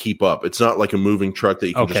apparently to keep up. It's not like a moving truck that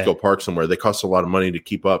you can just go park somewhere. They cost a lot of money to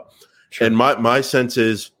keep up. Sure. And my sense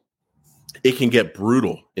is it can get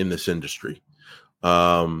brutal in this industry.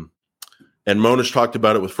 And Monish talked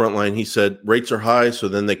about it with Frontline. He said rates are high, so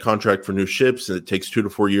then they contract for new ships, and it takes 2 to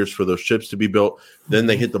 4 years for those ships to be built. Then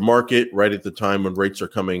they hit the market right at the time when rates are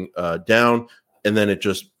coming down, and then it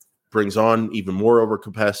just brings on even more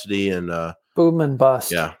overcapacity and boom and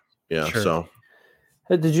bust. Yeah. Sure. So,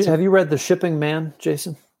 have you read The Shipping Man,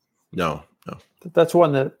 Jason? No. That's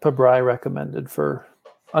one that Pabrai recommended for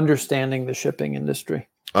understanding the shipping industry.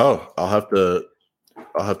 Oh, I'll have to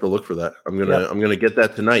look for that. I'm gonna get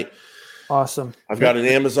that tonight. Awesome. I've got an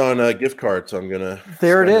Amazon gift card, so I'm gonna.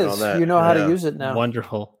 There it is. You know how to use it now.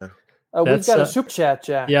 Wonderful. We've got a super chat,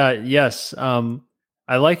 Jack. Yeah. Yes.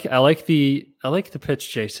 I like the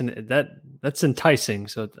pitch, Jason. That's enticing.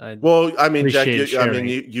 So Jack,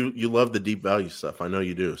 you love the deep value stuff. I know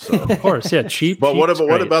you do. So of course, yeah, cheap. But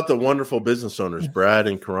what about the wonderful business owners, Brad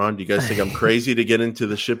and Karan? Do you guys think I'm crazy to get into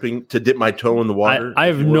the shipping, to dip my toe in the water? I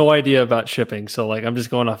have no idea about shipping, so like I'm just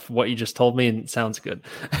going off what you just told me, and it sounds good.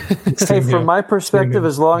 Hey, from my perspective,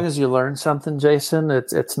 as long as you learn something, Jason,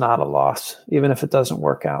 it's not a loss, even if it doesn't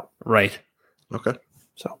work out. Right. Okay.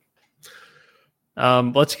 So.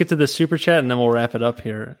 Let's get to the super chat and then we'll wrap it up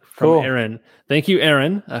here from Aaron. Thank you,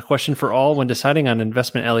 Aaron. A question for all. When deciding on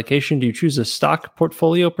investment allocation, do you choose a stock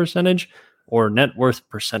portfolio percentage or net worth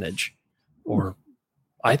percentage or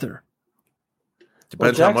either?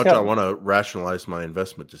 Depends how much I want to rationalize my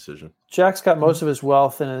investment decision. Jack's got most of his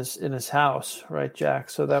wealth in his house, right,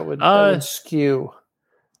 Jack? So that would skew.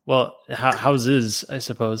 Well, houses, I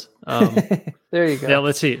suppose. There you go. Yeah,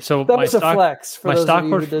 let's see. So that was a flex for those of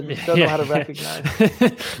you who don't know how to recognize.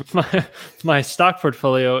 my stock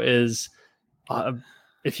portfolio is,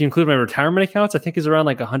 if you include my retirement accounts, I think is around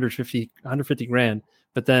like 150 grand.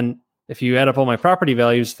 But then if you add up all my property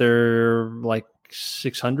values, they're like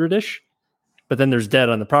 600-ish. But then there's debt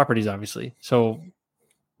on the properties, obviously. So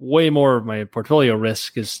way more of my portfolio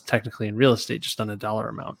risk is technically in real estate, just on a dollar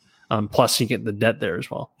amount. Plus you get the debt there as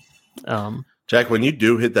well. Jack, when you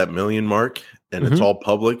do hit that million mark and it's all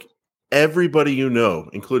public, everybody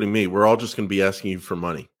including me, we're all just going to be asking you for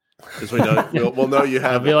money. Because we know we'll know you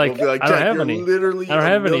have. I'll be like, I don't have any. Literally, I don't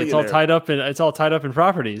have any. It's all tied up in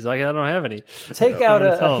properties. Like I don't have any. Take out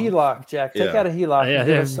a HELOC, Jack. Take out a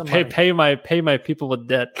HELOC. Pay my people with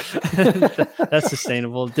debt. That's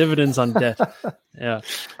sustainable. Dividends on debt. Yeah.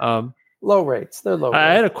 Low rates. They're low.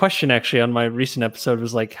 I had a question actually on my recent episode.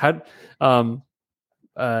 Was like, how?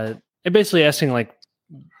 It basically asking like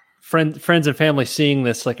friends and family seeing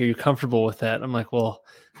this. Like, are you comfortable with that? I'm like, well,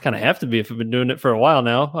 kind of have to be if I've been doing it for a while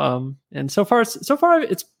now. And so far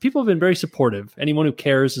it's people have been very supportive. Anyone who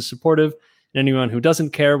cares is supportive. And anyone who doesn't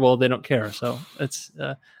care, well, they don't care. So it's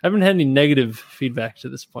I haven't had any negative feedback to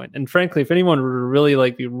this point. And frankly, if anyone were really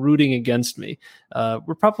like be rooting against me,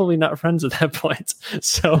 we're probably not friends at that point.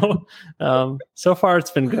 So so far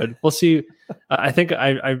it's been good. We'll see. I think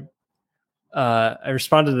I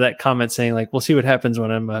responded to that comment saying like, we'll see what happens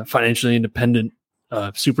when I'm a financially independent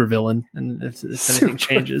supervillain, and if anything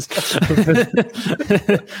changes,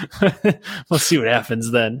 we'll see what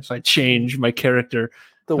happens then. If I change my character.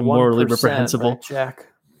 the morally 1%, reprehensible. right, Jack.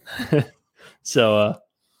 So,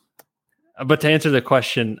 but to answer the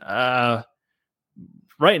question,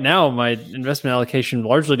 right now my investment allocation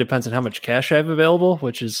largely depends on how much cash I have available,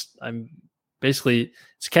 which is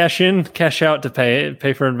it's cash in, cash out to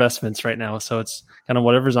pay for investments right now. So it's kind of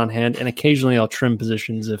whatever's on hand, and occasionally I'll trim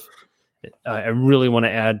positions if I really want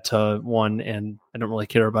to add to one and I don't really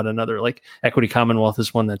care about another. Like Equity Commonwealth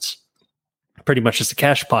is one that's pretty much just a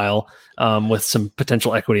cash pile with some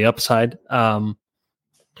potential equity upside.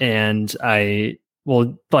 And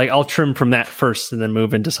I'll trim from that first and then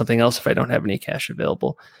move into something else if I don't have any cash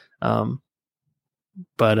available.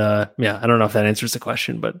 But I don't know if that answers the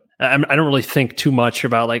question, but I don't really think too much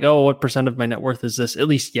about like, oh, what percent of my net worth is this, at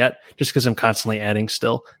least yet, just because I'm constantly adding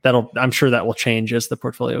still. I'm sure that will change as the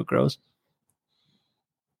portfolio grows.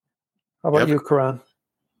 How about you, Karan?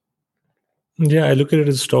 Yeah, I look at it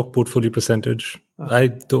as stock portfolio percentage.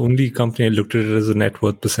 The only company I looked at it as a net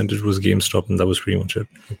worth percentage was GameStop, and that was pretty much it.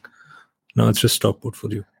 No, it's just stock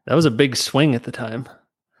portfolio. That was a big swing at the time.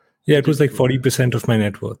 Yeah, it was like 40% of my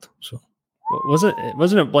net worth. So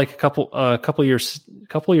wasn't it like a couple years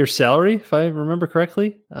salary, if I remember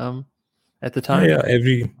correctly, at the time?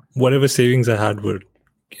 Yeah, whatever savings I had were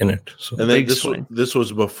in it. So and then this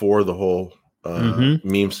was before the whole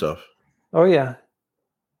meme stuff. Oh yeah.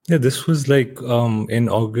 Yeah, this was like in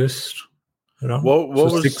August around. What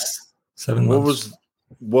was 6-7 months?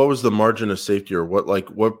 What was the margin of safety, or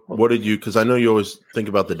what did you? Because I know you always think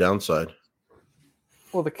about the downside.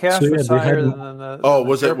 Well, the cash was higher than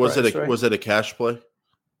the. Was it a cash play?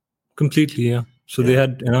 Completely, yeah. So they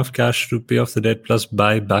had enough cash to pay off the debt plus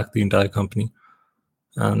buy back the entire company,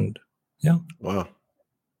 and yeah. Wow.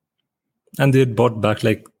 And they had bought back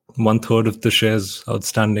like 1/3 of the shares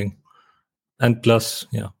outstanding. And plus,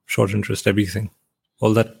 short interest, everything.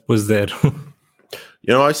 All that was there.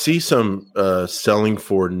 I see some selling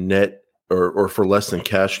for net or for less than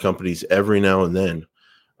cash companies every now and then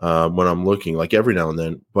when I'm looking, like every now and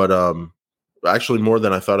then. But actually more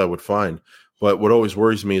than I thought I would find. But what always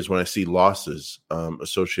worries me is when I see losses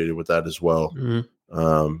associated with that as well.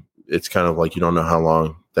 Mm-hmm. It's kind of like you don't know how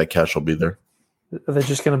long that cash will be there. They're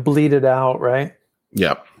just going to bleed it out, right?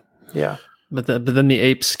 Yeah. Yeah. But then the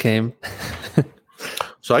apes came.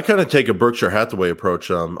 So I kind of take a Berkshire Hathaway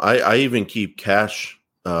approach. I even keep cash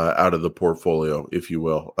out of the portfolio, if you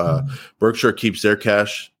will. Berkshire keeps their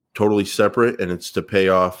cash totally separate, and it's to pay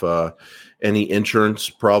off any insurance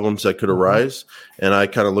problems that could arise. And I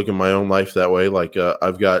kind of look at my own life that way. Like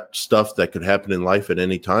I've got stuff that could happen in life at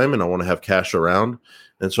any time, and I want to have cash around.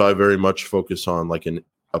 And so I very much focus on like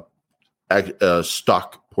a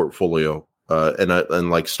stock portfolio. And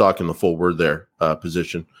like stock in the full word there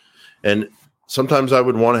position. And sometimes I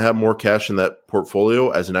would want to have more cash in that portfolio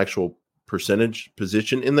as an actual percentage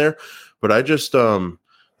position in there. But I just, the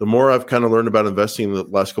more I've kind of learned about investing in the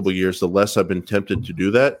last couple of years, the less I've been tempted to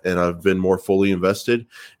do that. And I've been more fully invested.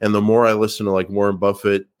 And the more I listen to like Warren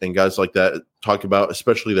Buffett and guys like that talk about,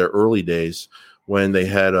 especially their early days when they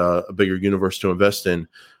had a bigger universe to invest in,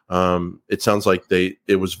 it sounds like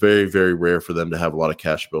it was very, very rare for them to have a lot of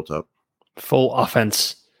cash built up. Full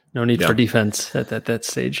offense, no need for defense at that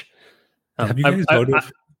stage. Have you guys heard of?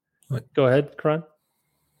 Go ahead, Karan.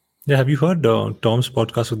 Yeah, have you heard Tom's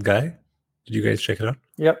podcast with Guy? Did you guys check it out?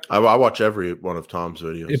 Yep, I watch every one of Tom's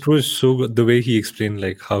videos. It was so good the way he explained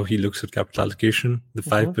like how he looks at capital allocation, the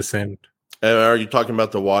 5%. Are you talking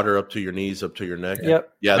about the water up to your knees, up to your neck? Yep.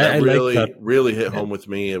 Yeah, that really hit home with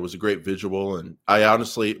me. It was a great visual, and I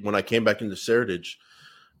honestly, when I came back into Seritage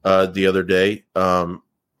the other day.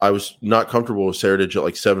 I was not comfortable with Seritage at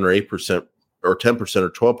like 7 or 8% or 10% or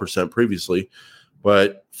 12% previously,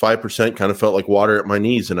 but 5% kind of felt like water at my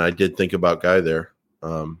knees. And I did think about Guy there.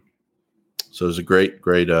 So it was a great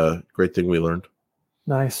thing we learned.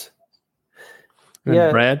 Nice. And yeah.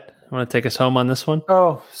 Brad, want to take us home on this one?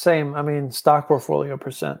 Oh, same. I mean, stock portfolio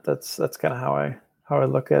percent. That's kind of how I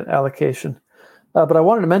look at allocation. But I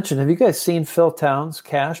wanted to mention, have you guys seen Phil Town's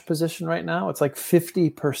cash position right now? It's like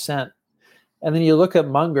 50%. And then you look at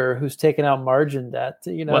Munger, who's taken out margin debt.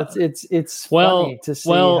 It's funny to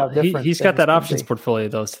see how different he's got that options portfolio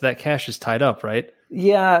though, so that cash is tied up, right?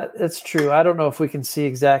 Yeah, it's true. I don't know if we can see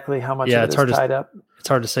exactly how much of it is tied up. It's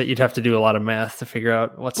hard to say. You'd have to do a lot of math to figure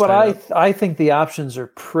out what's. But I think the options are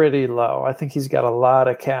pretty low. I think he's got a lot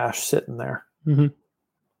of cash sitting there. Mm-hmm.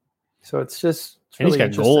 So it's just. And he's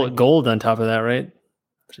got gold on top of that, right?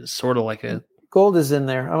 Which is sort of like a gold is in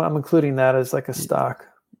there. I'm including that as like a stock.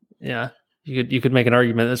 Yeah. You could make an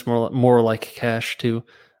argument that's more like cash too,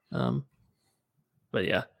 but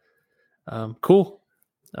yeah, cool.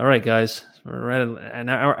 All right, guys, we're at an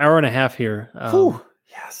hour and a half here.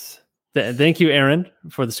 Yes, Thank you, Aaron,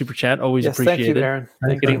 for the super chat. Always appreciated.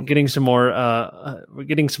 Thank you, Aaron. Getting some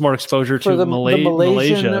more exposure for to the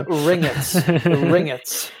Malaysia.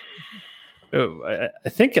 ringets. I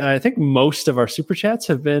think most of our super chats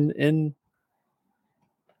have been in.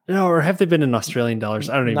 No, or have they been in Australian dollars?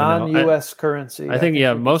 I don't even know. Non-US currency. I think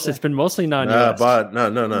it's been mostly non-US. But no,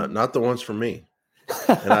 not the ones from me.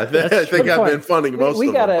 And I think I've been funding most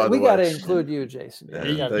of them. We got to include you, Jason.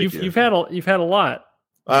 Yeah, you've had a lot.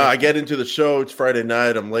 I get into the show. It's Friday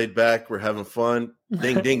night. I'm laid back. We're having fun.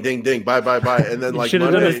 Ding, ding, ding, ding. Bye. And then like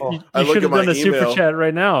Monday, I look at my email. Super chat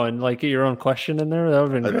right now and like get your own question in there. That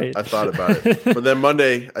would have been great. I thought about it, but then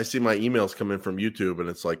Monday I see my emails come in from YouTube and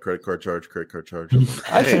it's like credit card charge.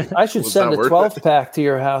 I should send a 12-pack to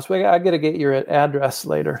your house. I got to get your address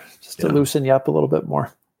later just to loosen you up a little bit more.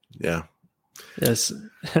 Yeah. Yes.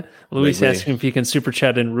 Luis asking if he can super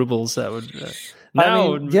chat in rubles. That would.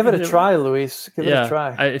 Give it a try, Luis. Give it a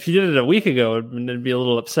try. If you did it a week ago, it'd be a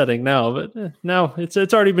little upsetting now. But now it's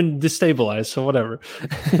already been destabilized, so whatever.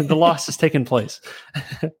 The loss has taken place.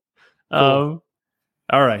 Cool.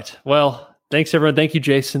 All right. Well, thanks everyone. Thank you,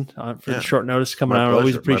 Jason, for the short notice coming out. I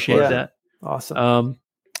always appreciate that. Awesome.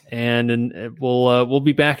 And we'll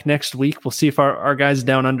be back next week. We'll see if our guys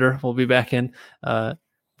down under will be back in.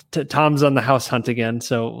 Tom's on the house hunt again,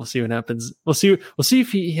 so we'll see what happens. We'll see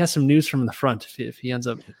if he has some news from the front. If he ends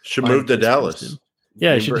up should move to Dallas.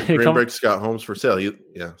 Yeah, Greenberg's got homes for sale.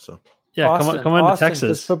 Austin, come on to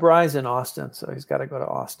Texas. Fabri's in Austin, so he's got to go to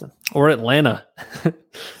Austin or Atlanta.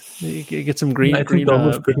 You get some green. I think Tom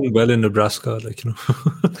was pretty well in Nebraska,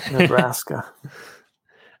 Nebraska.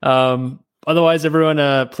 Otherwise,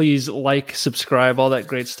 everyone, please like, subscribe, all that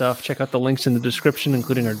great stuff. Check out the links in the description,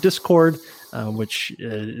 including our Discord, which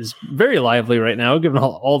is very lively right now, given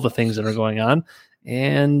all the things that are going on.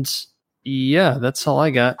 And yeah, that's all I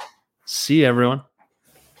got. See you, everyone.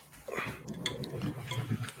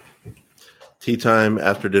 Tea Time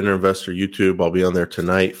After Dinner Investor YouTube. I'll be on there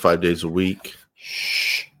tonight, 5 days a week.